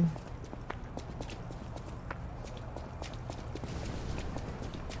something.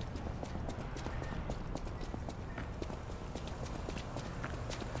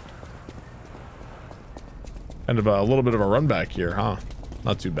 Kind of a little bit of a run back here, huh?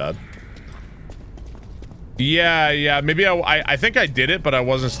 Not too bad. Yeah, maybe I think I did it, but I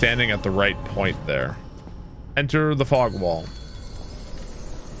wasn't standing at the right point there. Enter the fog wall.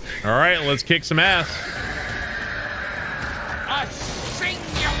 All right, let's kick some ass. A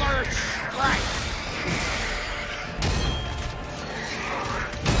singular strike.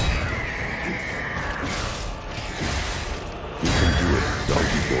 You can do it,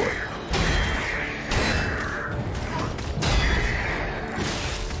 donkey boy.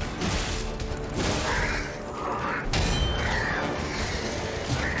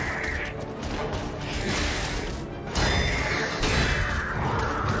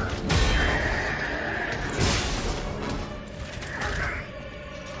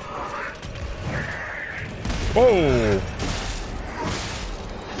 Whoa.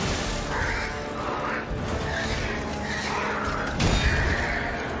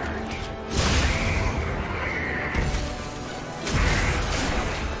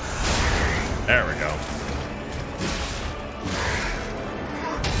 There we go.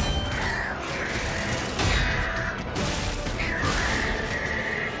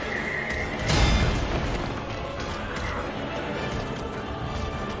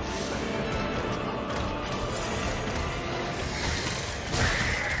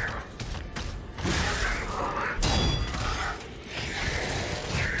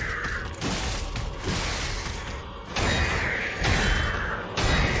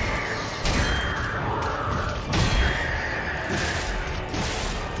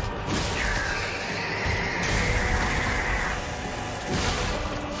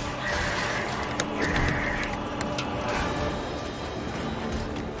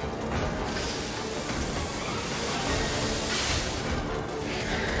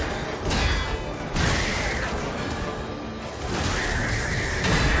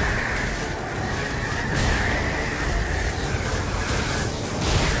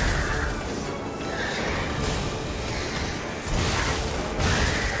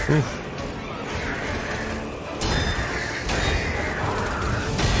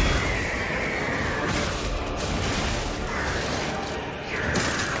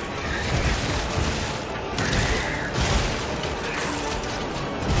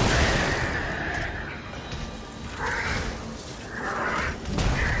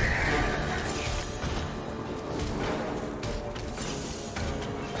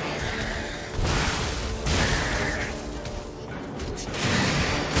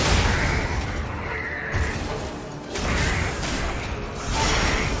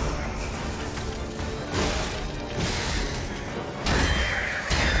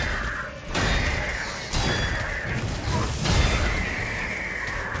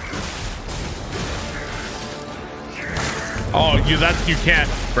 Oh, you can't,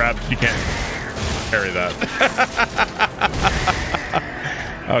 Barb. You can't carry that.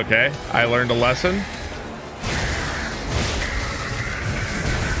 Okay, I learned a lesson.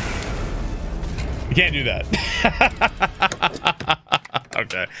 You can't do that.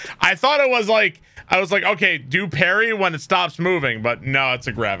 Okay. I thought it was like, I was like, okay, do parry when it stops moving, but no, it's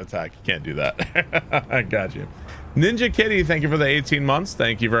a grab attack. You can't do that. I got you. Ninja Kitty, thank you for the 18 months.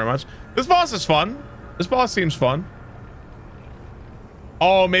 Thank you very much. This boss is fun. This boss seems fun.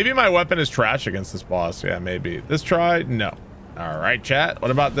 Oh, maybe my weapon is trash against this boss. Yeah, maybe. This try? No. All right, chat.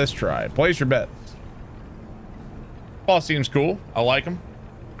 What about this try? Place your bets. Boss seems cool. I like him.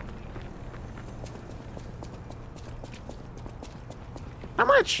 How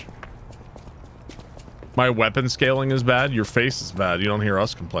much? My weapon scaling is bad. Your face is bad. You don't hear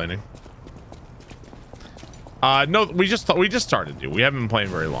us complaining. No, we just started, dude. We haven't been playing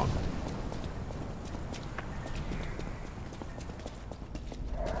very long.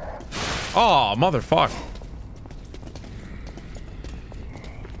 Oh, motherfucker.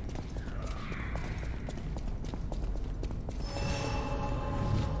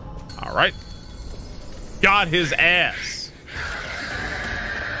 All right. Got his ass.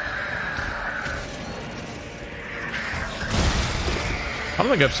 I don't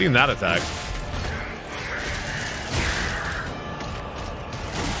think I've seen that attack.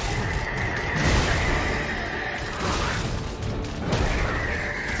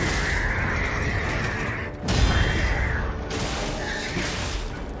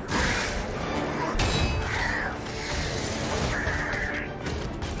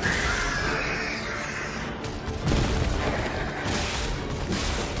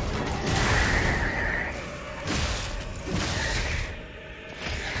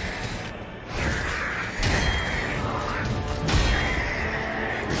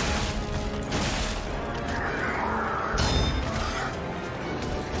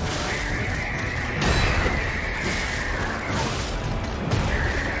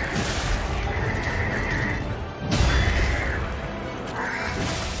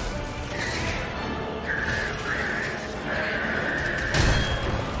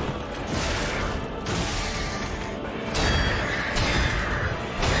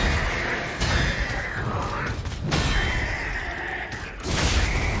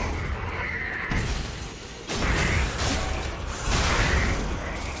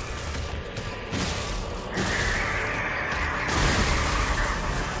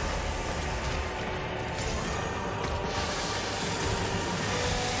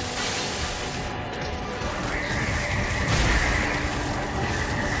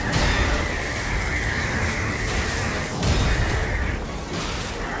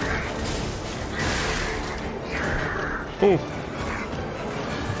 Ooh.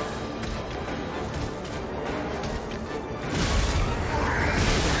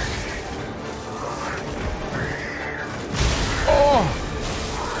 Oh.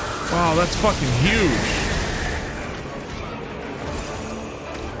 Wow, that's fucking huge.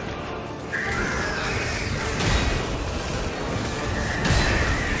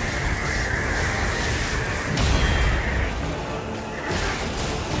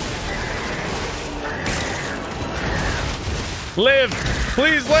 Live!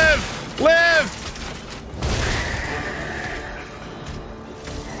 Please live! Live!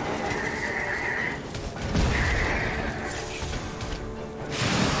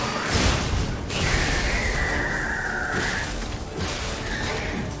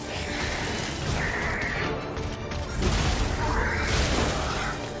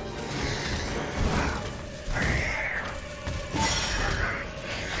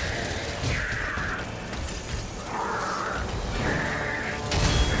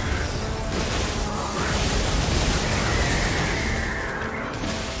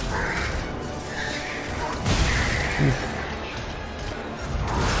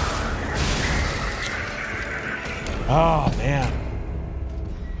 Oh man.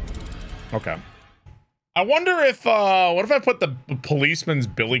 Okay. I wonder if what if I put the policeman's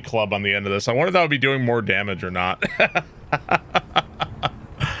billy club on the end of this? I wonder if that would be doing more damage or not.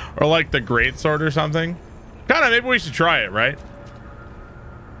 Or like the greatsword or something. Kinda, maybe we should try it, right?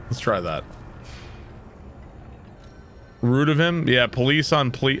 Let's try that. Root of him? Yeah, police on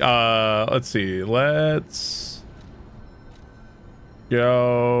police. Let's see. Let's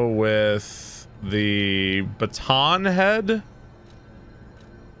go with the baton head,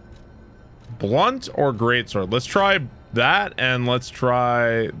 blunt or greatsword. Let's try that, and let's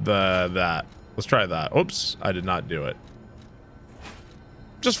try that. Let's try that. Oops, I did not do it.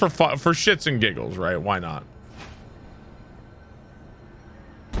 Just for fun, for shits and giggles, right? Why not?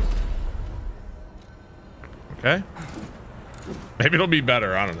 Okay. Maybe it'll be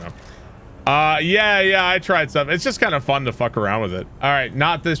better. I don't know. Yeah, I tried something. It's just kind of fun to fuck around with it. All right,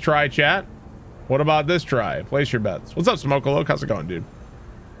 not this try, chat. What about this try? Place your bets. What's up, Smokaloke? How's it going, dude?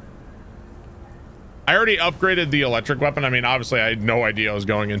 I already upgraded the electric weapon. I mean, obviously, I had no idea I was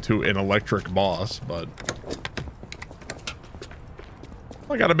going into an electric boss, but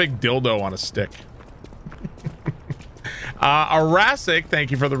I got a big dildo on a stick. Arasic,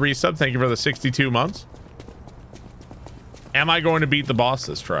 thank you for the resub. Thank you for the 62 months. Am I going to beat the boss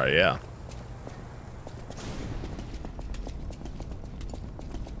this try? Yeah.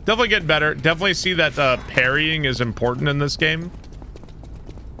 Definitely get better. Definitely see that parrying is important in this game.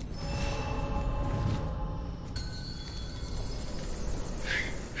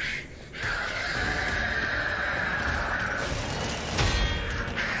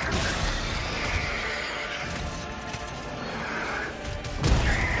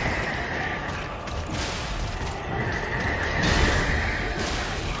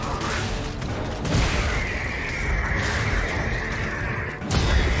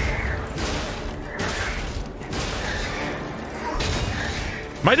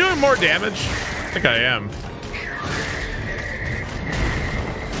 Am I doing more damage? I think I am.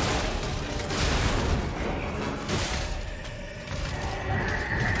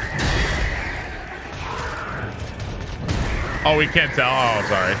 Oh, we can't tell. Oh,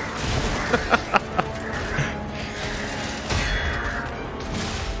 sorry.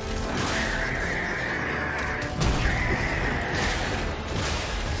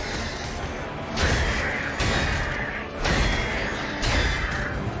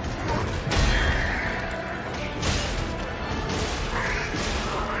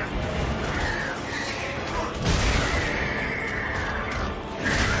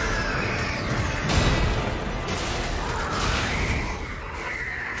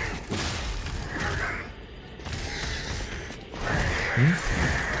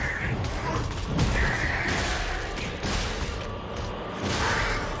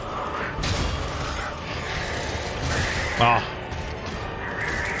 Ah.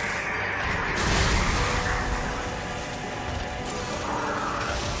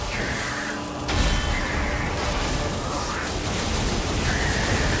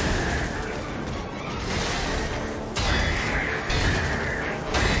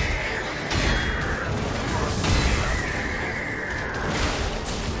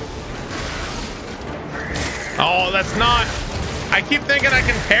 Oh, that's not. I keep thinking I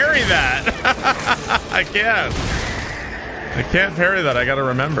can parry that. I can't. I can't parry that. I gotta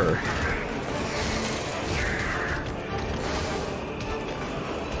remember.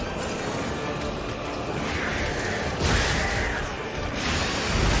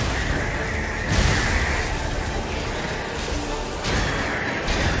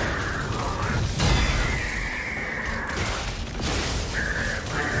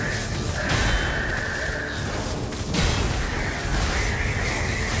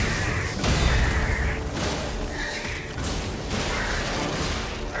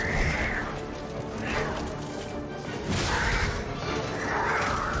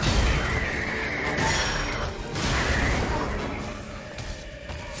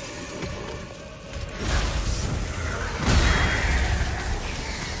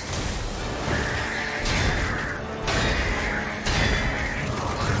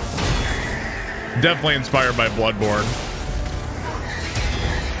 Definitely inspired by Bloodborne.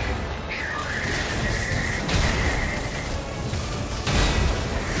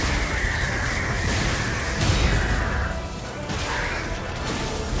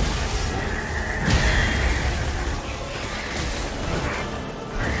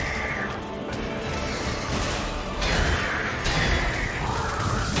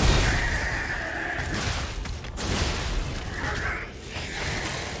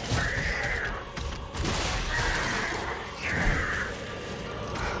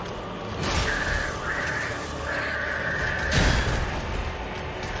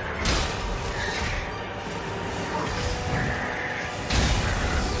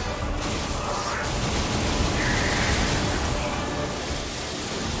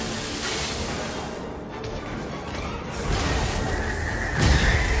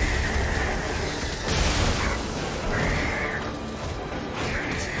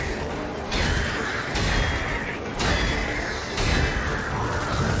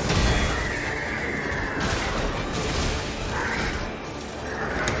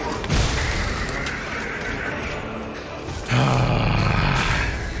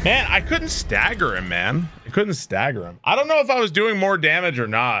 Man, I couldn't stagger him, man. I couldn't stagger him. I don't know if I was doing more damage or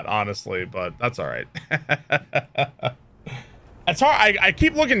not, honestly, but that's all right. It's hard. I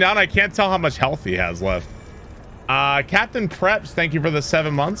keep looking down. I can't tell how much health he has left. Captain Preps, thank you for the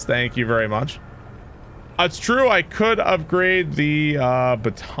 7 months. Thank you very much. It's true. I could upgrade the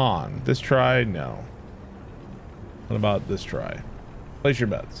baton. This try, no. What about this try? Place your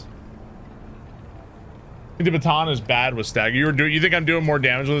bets. The baton is bad with stagger. You think I'm doing more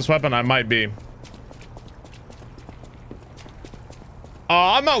damage with this weapon? I might be.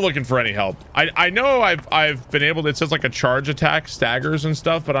 I'm not looking for any help. I know I've been able to, it says like a charge attack staggers and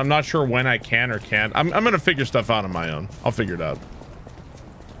stuff, but I'm not sure when I can or can't. I'm gonna figure stuff out on my own. I'll figure it out.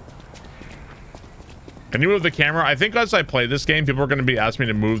 Can you move the camera? I think as I play this game, people are gonna be asking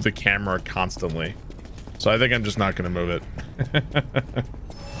me to move the camera constantly. So I think I'm just not gonna move it.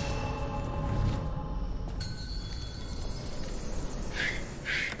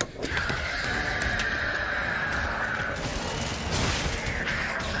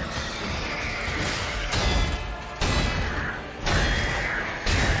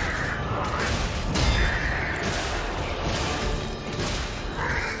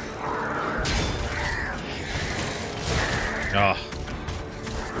 Oh.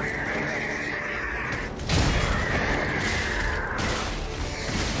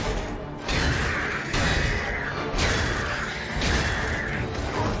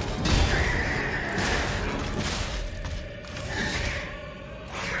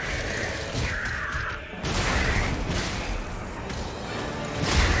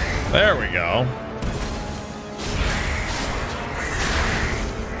 There we go.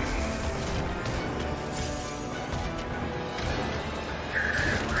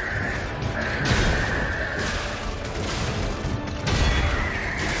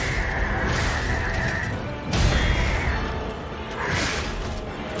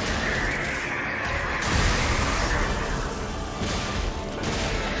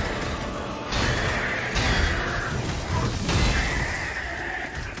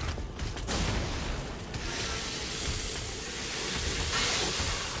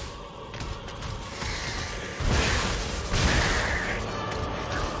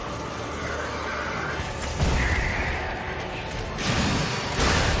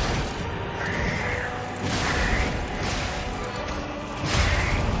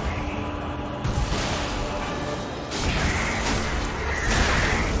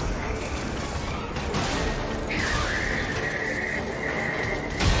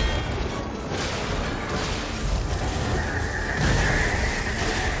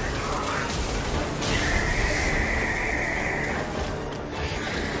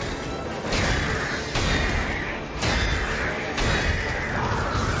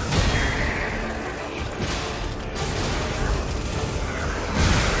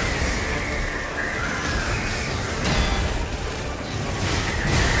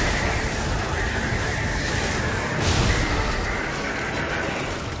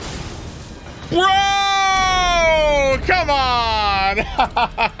 Bro, come on.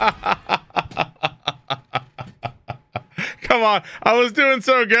 Come on. I was doing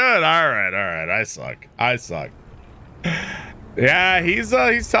so good. All right. I suck. Yeah, he's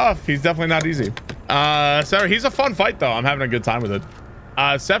tough. He's definitely not easy. So he's a fun fight though. I'm having a good time with it.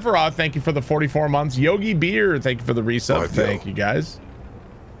 Sephiroth, thank you for the 44 months. Yogi Beer, thank you for the reset. Thank you guys.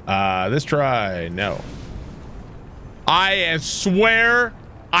 This try, no. I swear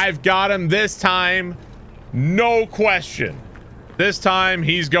I've got him this time. No question. This time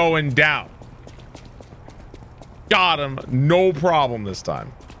he's going down. Got him. No problem this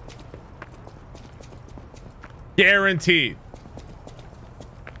time. Guaranteed.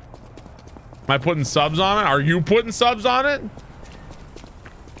 Am I putting subs on it? Are you putting subs on it?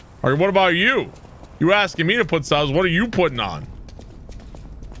 Or what about you? You asking me to put subs. What are you putting on?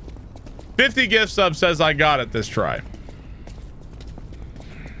 50 gift subs says I got it this try.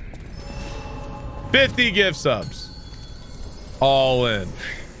 50 gift subs. All in.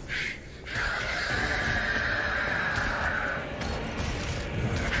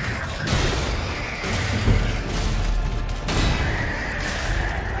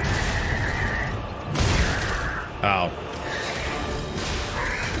 Ow.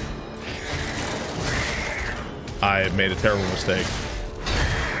 I made a terrible mistake.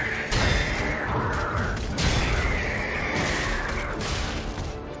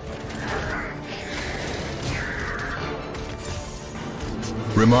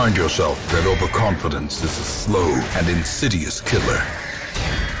 Remind yourself that overconfidence is a slow and insidious killer.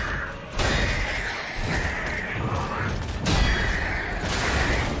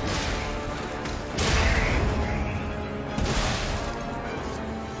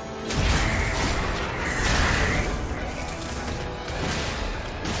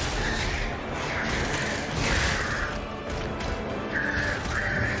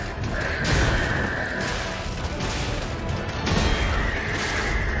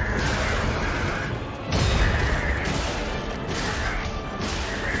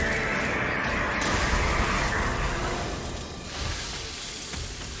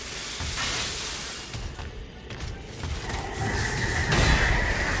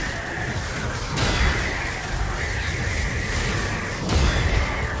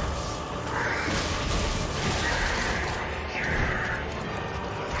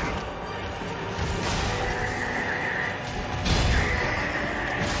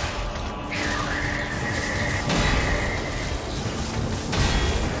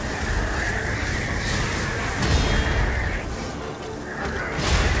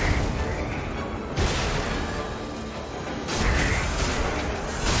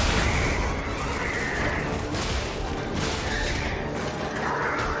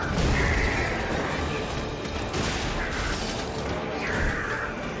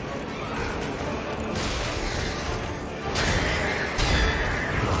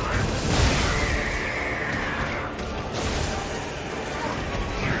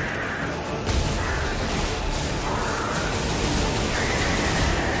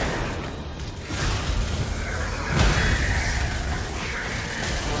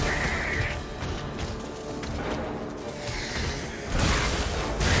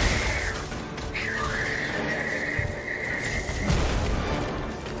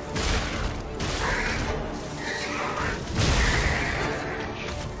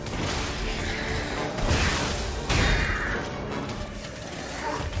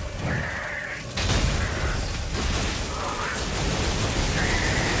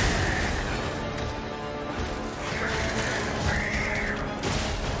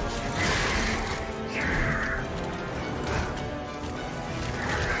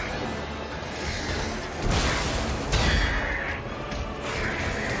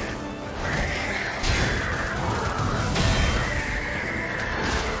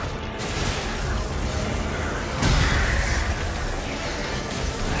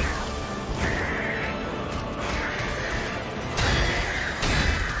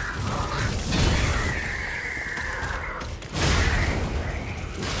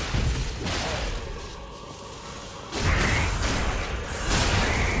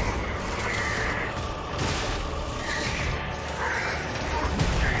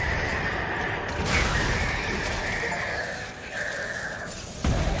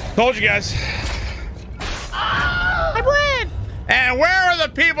 Told you guys. I win. And where are the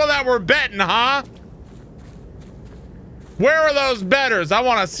people that were betting, huh? Where are those bettors? I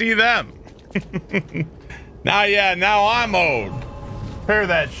want to see them. Now, yeah, now I'm owed. Hear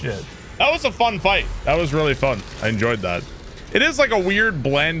that shit. That was a fun fight. That was really fun. I enjoyed that. It is like a weird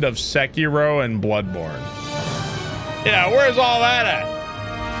blend of Sekiro and Bloodborne. Yeah, where's all that at?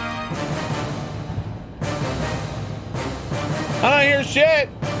 I don't hear shit.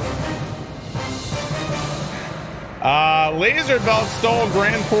 Laser Belt stole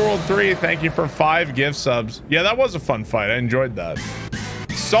Grand Pool 3. Thank you for 5 gift subs. Yeah, that was a fun fight. I enjoyed that.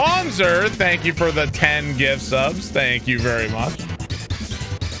 Sonzer, thank you for the 10 gift subs. Thank you very much.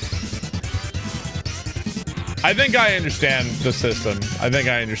 I think I understand the system. I think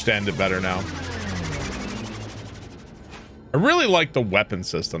I understand it better now. I really like the weapon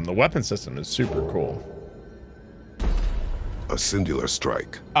system. The weapon system is super cool. a singular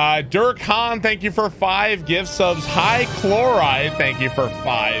strike. Dirk Hahn, thank you for 5 gift subs. High Chloride, thank you for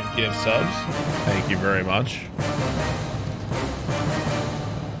 5 gift subs. Thank you very much.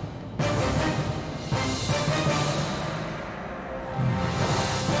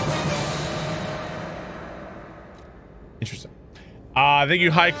 Interesting. Thank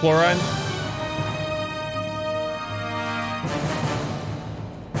you, High Chloride.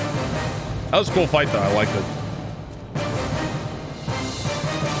 That was a cool fight, though. I liked it.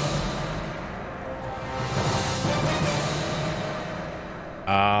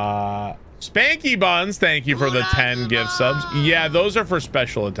 Spanky Buns, thank you for the 10 gift subs. Yeah, those are for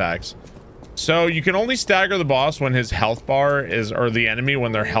special attacks. So you can only stagger the boss when his health bar is, or the enemy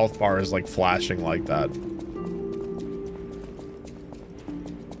when their health bar is like flashing like that.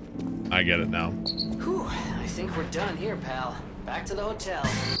 I get it now. Whew, I think we're done here, pal. Back to the hotel.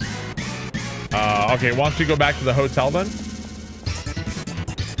 Okay, why don't you go back to the hotel then?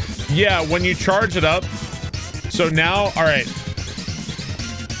 Yeah, when you charge it up. So now, all right.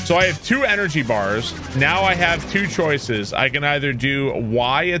 So I have 2 energy bars. Now I have 2 choices. I can either do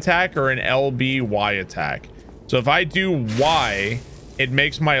Y attack or an LB-Y attack. So if I do Y, it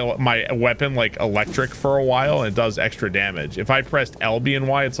makes my weapon like electric for a while and it does extra damage. If I pressed LB and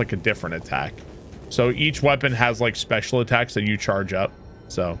Y, it's like a different attack. So each weapon has like special attacks that you charge up.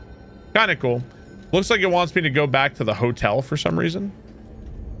 So kind of cool. Looks like it wants me to go back to the hotel for some reason.